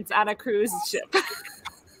moments on a cruise ship?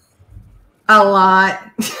 A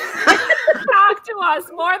lot. Talk to us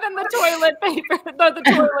more than the toilet paper, the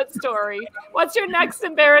toilet story. What's your next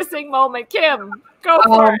embarrassing moment, Kim? Go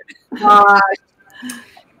for it.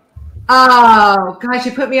 Oh gosh,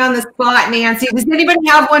 you put me on the spot, Nancy. Does anybody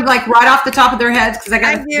have one like right off the top of their heads? Because I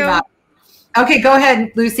got to think about it. Okay, go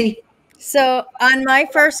ahead, Lucy. So on my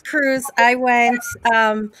first cruise, I went,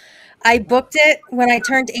 I booked it when I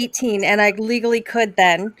turned 18, and I legally could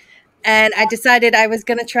then. And I decided I was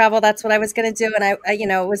going to travel. That's what I was going to do. And I,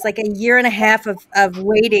 it was like a year and a half of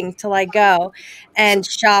waiting till I go, and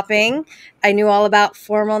shopping. I knew all about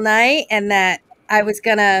formal night, and that I was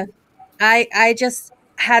going to, I just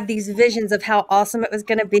had these visions of how awesome it was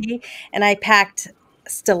going to be. And I packed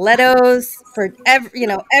stilettos for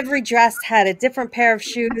every dress had a different pair of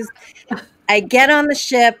shoes. I get on the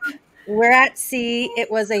ship. We're at sea.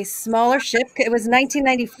 It was a smaller ship. It was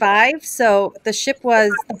 1995, so the ship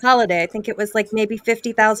was the Holiday. I think it was like maybe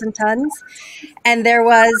 50,000 tons, and there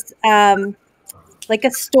was like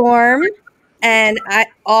a storm, and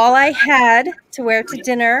all I had to wear to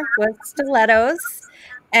dinner was stilettos,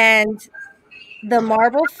 and the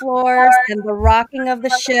marble floors and the rocking of the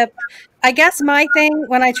ship. I guess my thing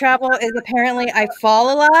when I travel is apparently I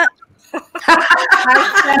fall a lot.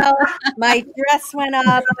 I fell, my dress went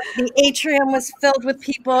up, the atrium was filled with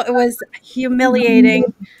people. It was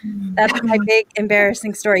humiliating. That's my big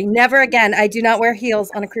embarrassing story. Never again. I do not wear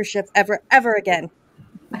heels on a cruise ship ever again.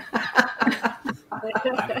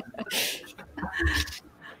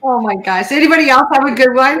 Oh my gosh. Anybody else have a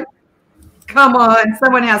good one? Come on.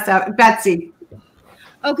 Someone has to have it. Betsy.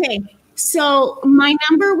 Okay. So my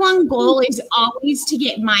number one goal is always to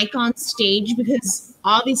get Mike on stage, because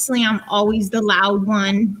obviously I'm always the loud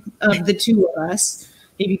one of the two of us,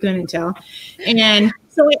 if you couldn't tell. And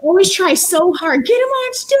so I always try so hard, get him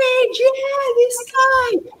on stage. Yeah, this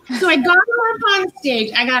guy. So I got him up on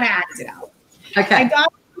stage. I got to act it out. Okay. I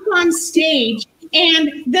got him on stage,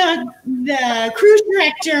 and the cruise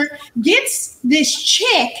director gets this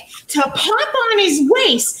chick to pop on his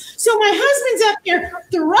waist. So my husband's up there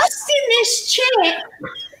thrusting this chick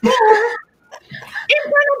in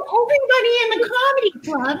front of everybody in the comedy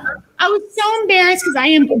club. I was so embarrassed because I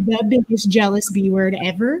am the biggest jealous B word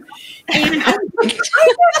ever. And I was like, I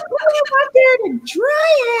just put him up there to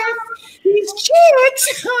dry ass these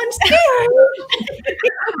chicks on stage.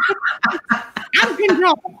 I'm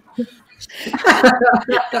controlling.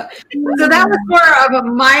 So that was more of a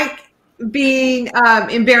Mike being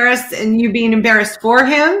embarrassed and you being embarrassed for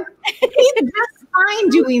him? He's just fine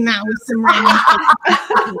doing that with some random.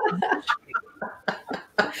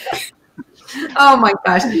 Oh my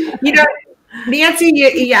gosh. You know, Nancy,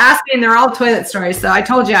 you asked me and they're all toilet stories. So I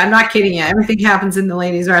told you, I'm not kidding you. Everything happens in the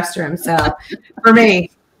ladies' restroom. So for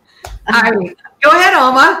me, go ahead,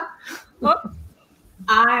 Alma.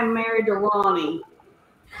 I am married to Ronnie.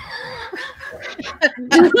 That's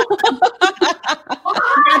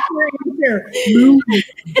your answer. There's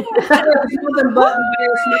nothing but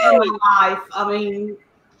embarrassment in my life. I mean,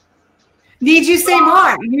 need you say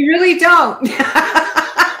more? You really don't.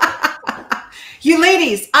 You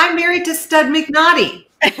ladies, I'm married to Stud McNaughty.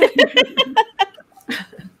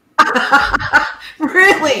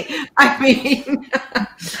 Really? I mean,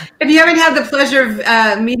 if you haven't had the pleasure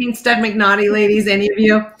of meeting Stud McNaughty, ladies, any of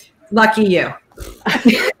you, lucky you.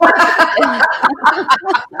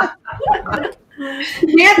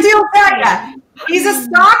 Nancy will tell you, he's a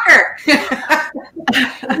stalker. He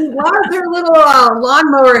loves her little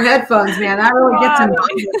lawnmower headphones, man. That really gets him.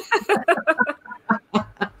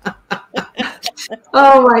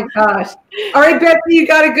 Oh my gosh. All right, Betsy, you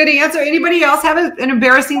got a good answer. Anybody else have an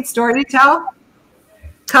embarrassing story to tell?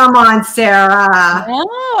 Come on, Sara. No,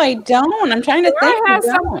 I don't. I'm trying to think. I have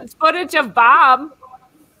some footage of Bob.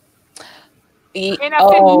 In a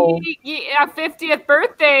 50th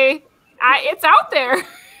birthday. It's out there.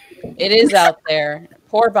 It is out there.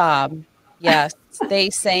 Poor Bob. Yes. They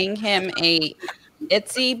sang him a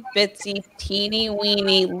itsy bitsy teeny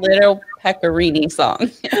weeny little pecorini song.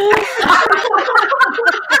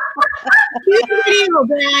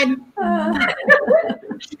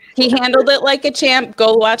 He handled it like a champ.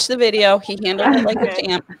 Go watch the video. He handled it like a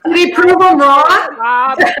champ. Did he prove him wrong?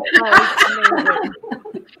 Bob was amazing.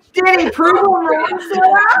 Did he prove him wrong,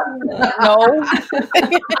 Sara? No.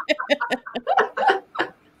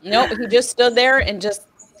 Nope. He just stood there and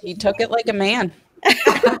he took it like a man.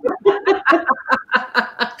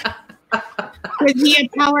 Was he a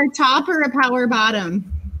power top or a power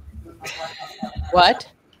bottom? What?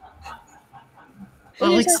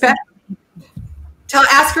 Well,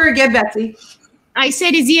 ask her again, Betsy. I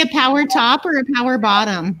said, is he a power top or a power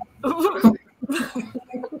bottom? I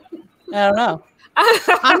don't know. I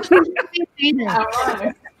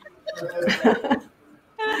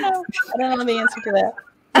don't know the answer to that.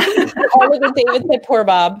 All we can say would say poor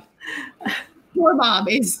Bob. Poor Bob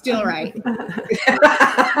is still right.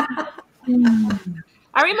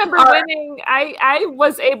 I remember winning. I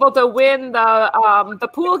was able to win the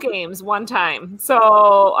pool games one time.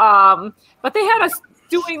 So, but they had us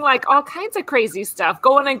doing like all kinds of crazy stuff,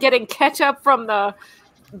 going and getting ketchup from the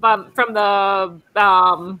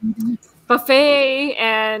buffet,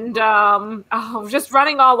 and just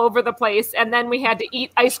running all over the place. And then we had to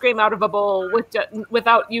eat ice cream out of a bowl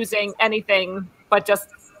without using anything but just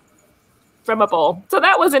from a bowl. So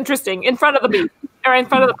that was interesting in front of the beach or in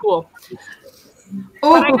front of the pool.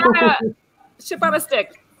 Oh, but I got a ship on a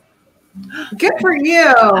stick. Good for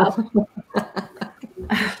you. But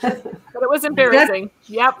it was embarrassing.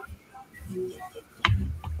 Yep.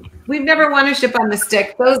 We've never won a ship on the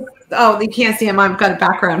stick. You can't see them. I've got a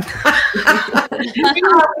background.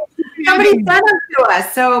 Somebody sent them to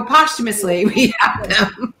us, so posthumously we have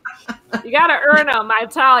them. You got to earn them, I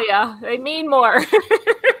tell you. They mean more.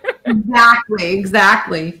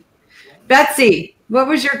 Exactly. Betsy, what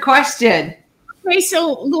was your question? Okay,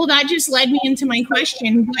 so well, that just led me into my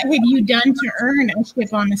question. What have you done to earn a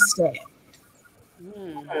ship on a stick?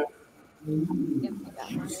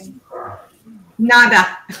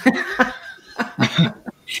 Nada.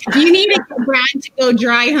 You need a Brad to go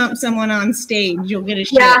dry hump someone on stage. You'll get a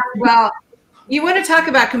ship. Yeah, well, you want to talk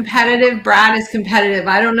about competitive. Brad is competitive.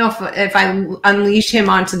 I don't know if I unleash him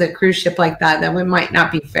onto the cruise ship like that, that might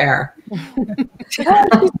not be fair. He's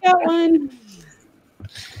got one.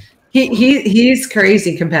 He's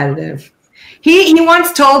crazy competitive. He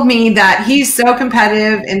once told me that he's so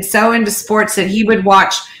competitive and so into sports that he would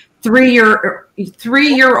watch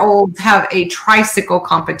 3-year-olds have a tricycle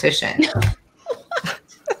competition.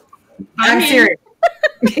 I'm serious.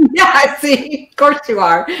 Yeah, see, of course you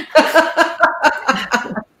are.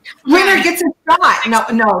 Winner gets a shot.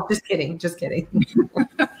 No, just kidding.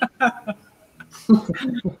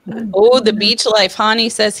 Oh, the beach life. Hani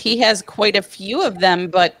says he has quite a few of them,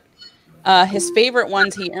 but his favorite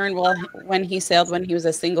ones he earned when he sailed when he was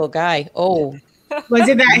a single guy. Oh. Was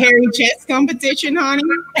it that hairy chest competition, honey?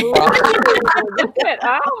 Look at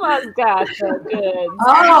Alma's got so good.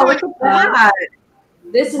 Oh, look at that.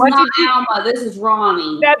 This is not Alma. This is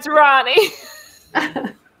Ronnie. That's Ronnie.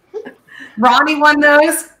 Ronnie won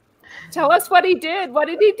those? Tell us what he did. What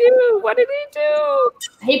did he do? What did he do?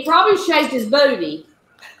 He probably shaped his booty.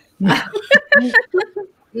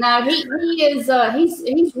 No, he is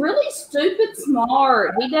he's really stupid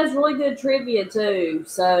smart. He does really good trivia too.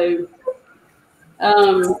 So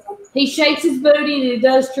he shakes his booty and he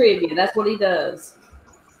does trivia. That's what he does.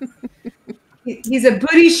 He's a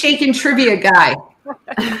booty shaking trivia guy.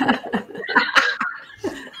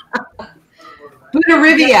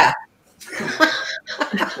 Buddha-rivia.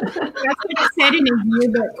 That's what it said in his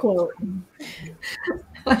yearbook quote.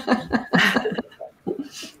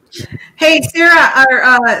 Hey, Sarah,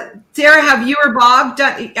 have you or Bob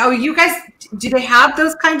done? Oh, you guys, do they have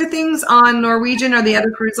those kinds of things on Norwegian or the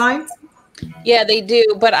other cruise lines? Yeah, they do.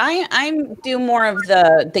 But I do more of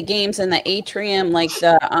the games in the atrium, like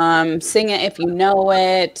the Sing It If You Know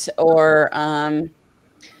It, or I'm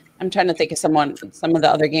trying to think of some of the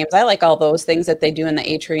other games. I like all those things that they do in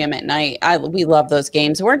the atrium at night. We love those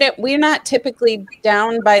games. We're not typically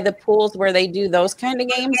down by the pools where they do those kind of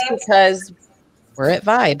games because we're at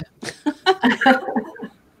Vibe.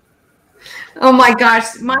 Oh my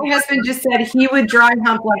gosh, my husband just said he would dry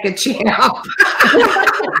hump like a champ.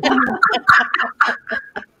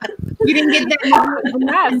 You didn't get that?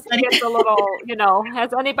 Yes, it gets a little,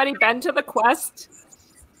 has anybody been to the Quest?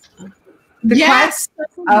 The Yes,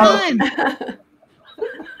 Quest? fun.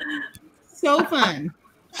 So fun.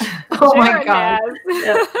 Oh my Sharon God.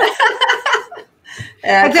 has.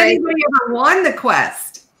 Has anybody ever won the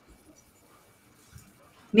Quest?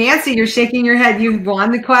 Nancy, you're shaking your head. You've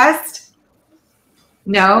won the Quest?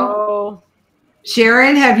 No? Oh.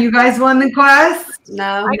 Sharon, have you guys won the Quest?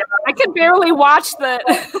 No. I can barely watch the.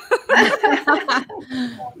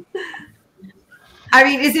 I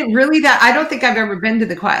mean, is it really that? I don't think I've ever been to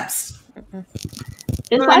the Quest.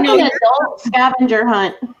 It's like an adult scavenger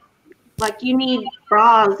hunt. Like you need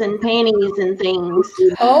bras and panties and things.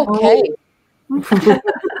 Okay.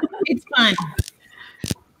 It's fun.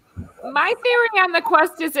 My theory on the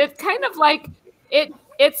Quest is it's kind of like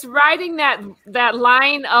it's riding that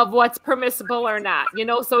line of what's permissible or not,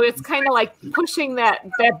 so it's kind of like pushing that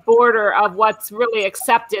border of what's really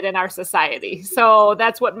accepted in our society. So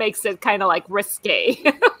that's what makes it kind of like risque.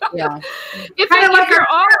 Yeah. If you're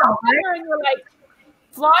all there and you're like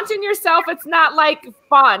flaunting yourself, it's not like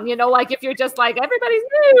fun, like if you're just like everybody's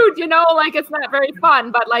nude, like it's not very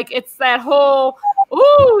fun, but like it's that whole,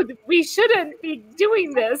 ooh, we shouldn't be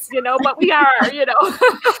doing this, but we are,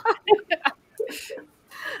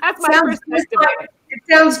 That's my perspective. It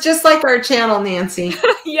sounds just like our channel, Nancy.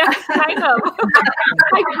 Yeah, kind of.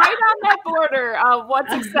 Like right on that border of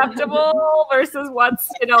what's acceptable versus what's,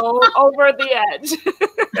 over the edge.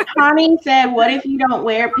 Connie said, what if you don't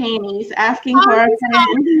wear panties? Asking for a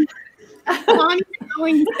friend. Connie's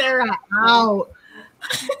going Sarah out.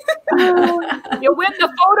 You win the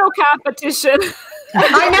photo competition.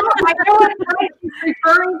 I know what he's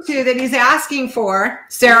referring to that he's asking for,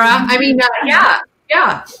 Sarah. I mean, yeah.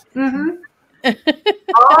 Mm-hmm.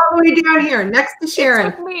 All the way down here, next to Sharon.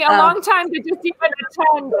 It took me a long time to just even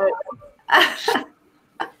attend it.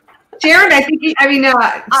 Sharon, I think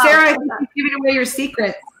Sarah, I think you're giving away your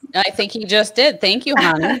secrets. I think he just did. Thank you,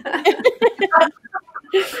 honey.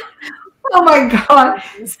 Oh my God.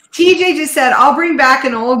 TJ just said, I'll bring back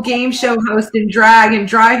an old game show host and drag and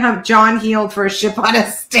dry hump John Heald for a ship on a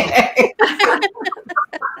stick.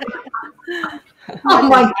 Oh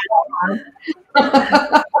my God.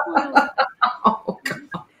 Oh God.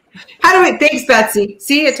 How do we, thanks, Betsy.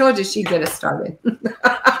 See, I told you she'd get us started.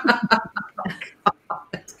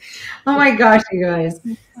 Oh my gosh, you guys.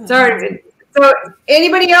 Sorry. So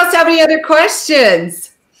anybody else have any other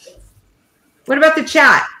questions? What about the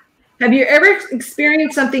chat? Have you ever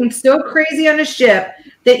experienced something so crazy on a ship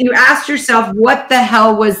that you asked yourself, what the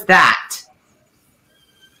hell was that?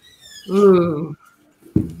 Ooh.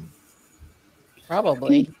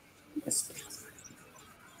 Probably.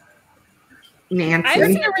 Nancy. I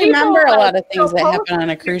don't remember a lot of things that happen on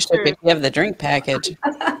a cruise ship if you have the drink package.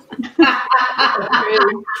 I've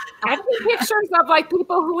seen pictures of like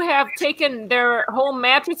people who have taken their whole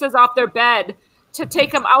mattresses off their bed to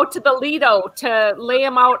take them out to the Lido to lay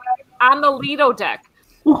them out on the Lido deck.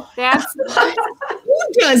 That's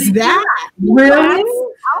who does that? Really?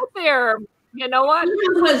 Out there. You know what?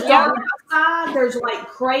 Outside, there's like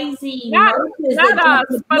crazy. Not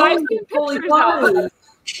us, but I've seen pictures of.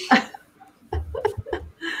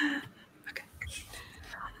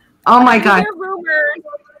 Oh my God. Rumors.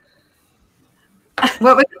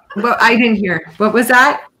 What I didn't hear. What was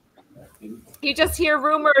that? You just hear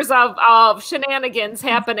rumors of shenanigans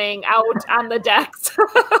happening out on the decks.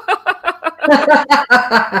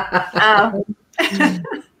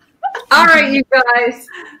 All right, you guys.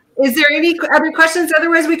 Is there any other questions?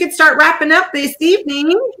 Otherwise, we could start wrapping up this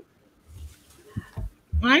evening.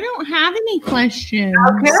 I don't have any questions.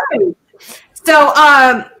 Okay. So,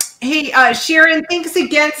 hey, Sharon, thanks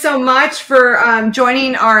again so much for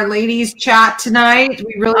joining our ladies chat tonight.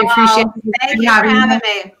 We really appreciate Thank you for having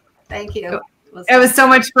me. Thank you. It was so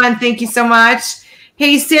much fun. Thank you so much.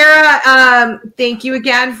 Hey, Sara, thank you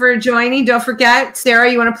again for joining. Don't forget,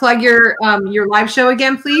 Sara, you want to plug your live show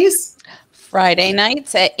again, please? Friday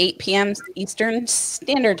nights at 8 p.m. Eastern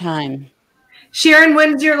Standard Time. Sharon,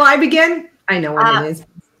 when's your live again? I know when it is.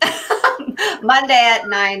 Monday at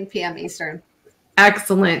 9 p.m. Eastern.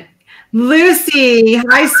 Excellent. Lucy,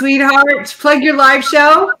 hi, sweetheart. Plug your live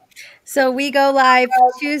show. So we go live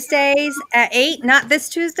Tuesdays at 8, not this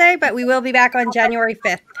Tuesday, but we will be back on January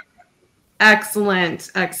 5th.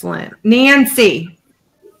 Excellent. Excellent. Nancy.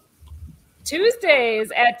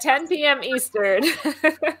 Tuesdays at 10 p.m. Eastern.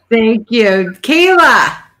 Thank you.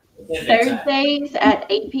 Kayla. Thursdays at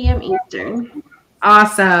 8 p.m. Eastern.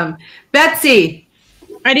 Awesome. Betsy.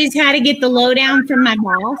 I just had to get the lowdown from my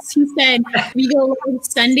boss. He said we go live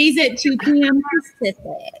Sundays at 2 p.m.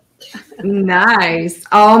 Pacific. Nice.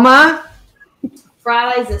 Alma.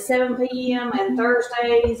 Fridays at 7 p.m. and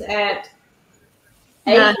Thursdays at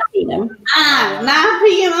 8 p.m. 9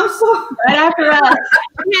 p.m. I'm sorry. Right after us.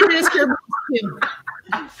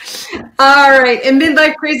 All right. In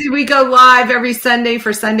Midlife Crazy, we go live every Sunday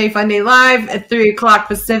for Sunday Fun Day Live at 3 o'clock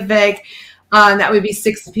Pacific. That would be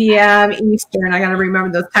 6 p.m. Eastern. I got to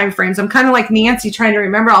remember those time frames. I'm kind of like Nancy trying to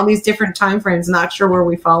remember all these different time frames. Not sure where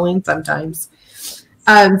we fall in sometimes.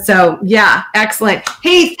 So yeah, excellent.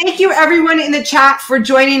 Hey, thank you everyone in the chat for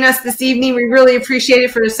joining us this evening. We really appreciate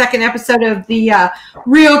it for the second episode of the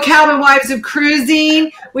Real Cabin Wives of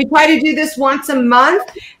Cruising. We try to do this once a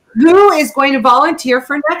month. Who is going to volunteer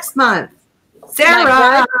for next month? Sara.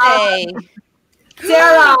 My birthday.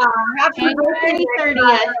 Sara. Happy January birthday.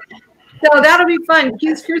 30th. So that'll be fun.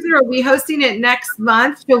 Cuse Cruiser will be hosting it next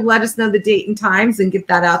month. She'll let us know the date and times and get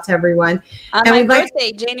that out to everyone. On and my we'd like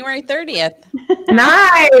birthday, January 30th.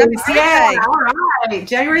 Nice. Yeah. All right.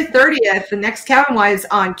 January 30th, the next Cabin Wives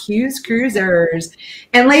on Cuse Cruisers.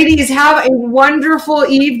 And ladies, have a wonderful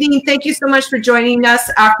evening. Thank you so much for joining us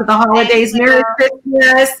after the holidays. Merry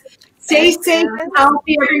Christmas. Stay safe and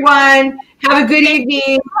healthy, everyone. Have a good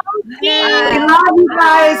evening. We love you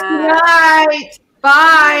guys. Good night.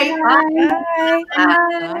 Bye. Bye.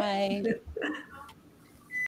 Bye.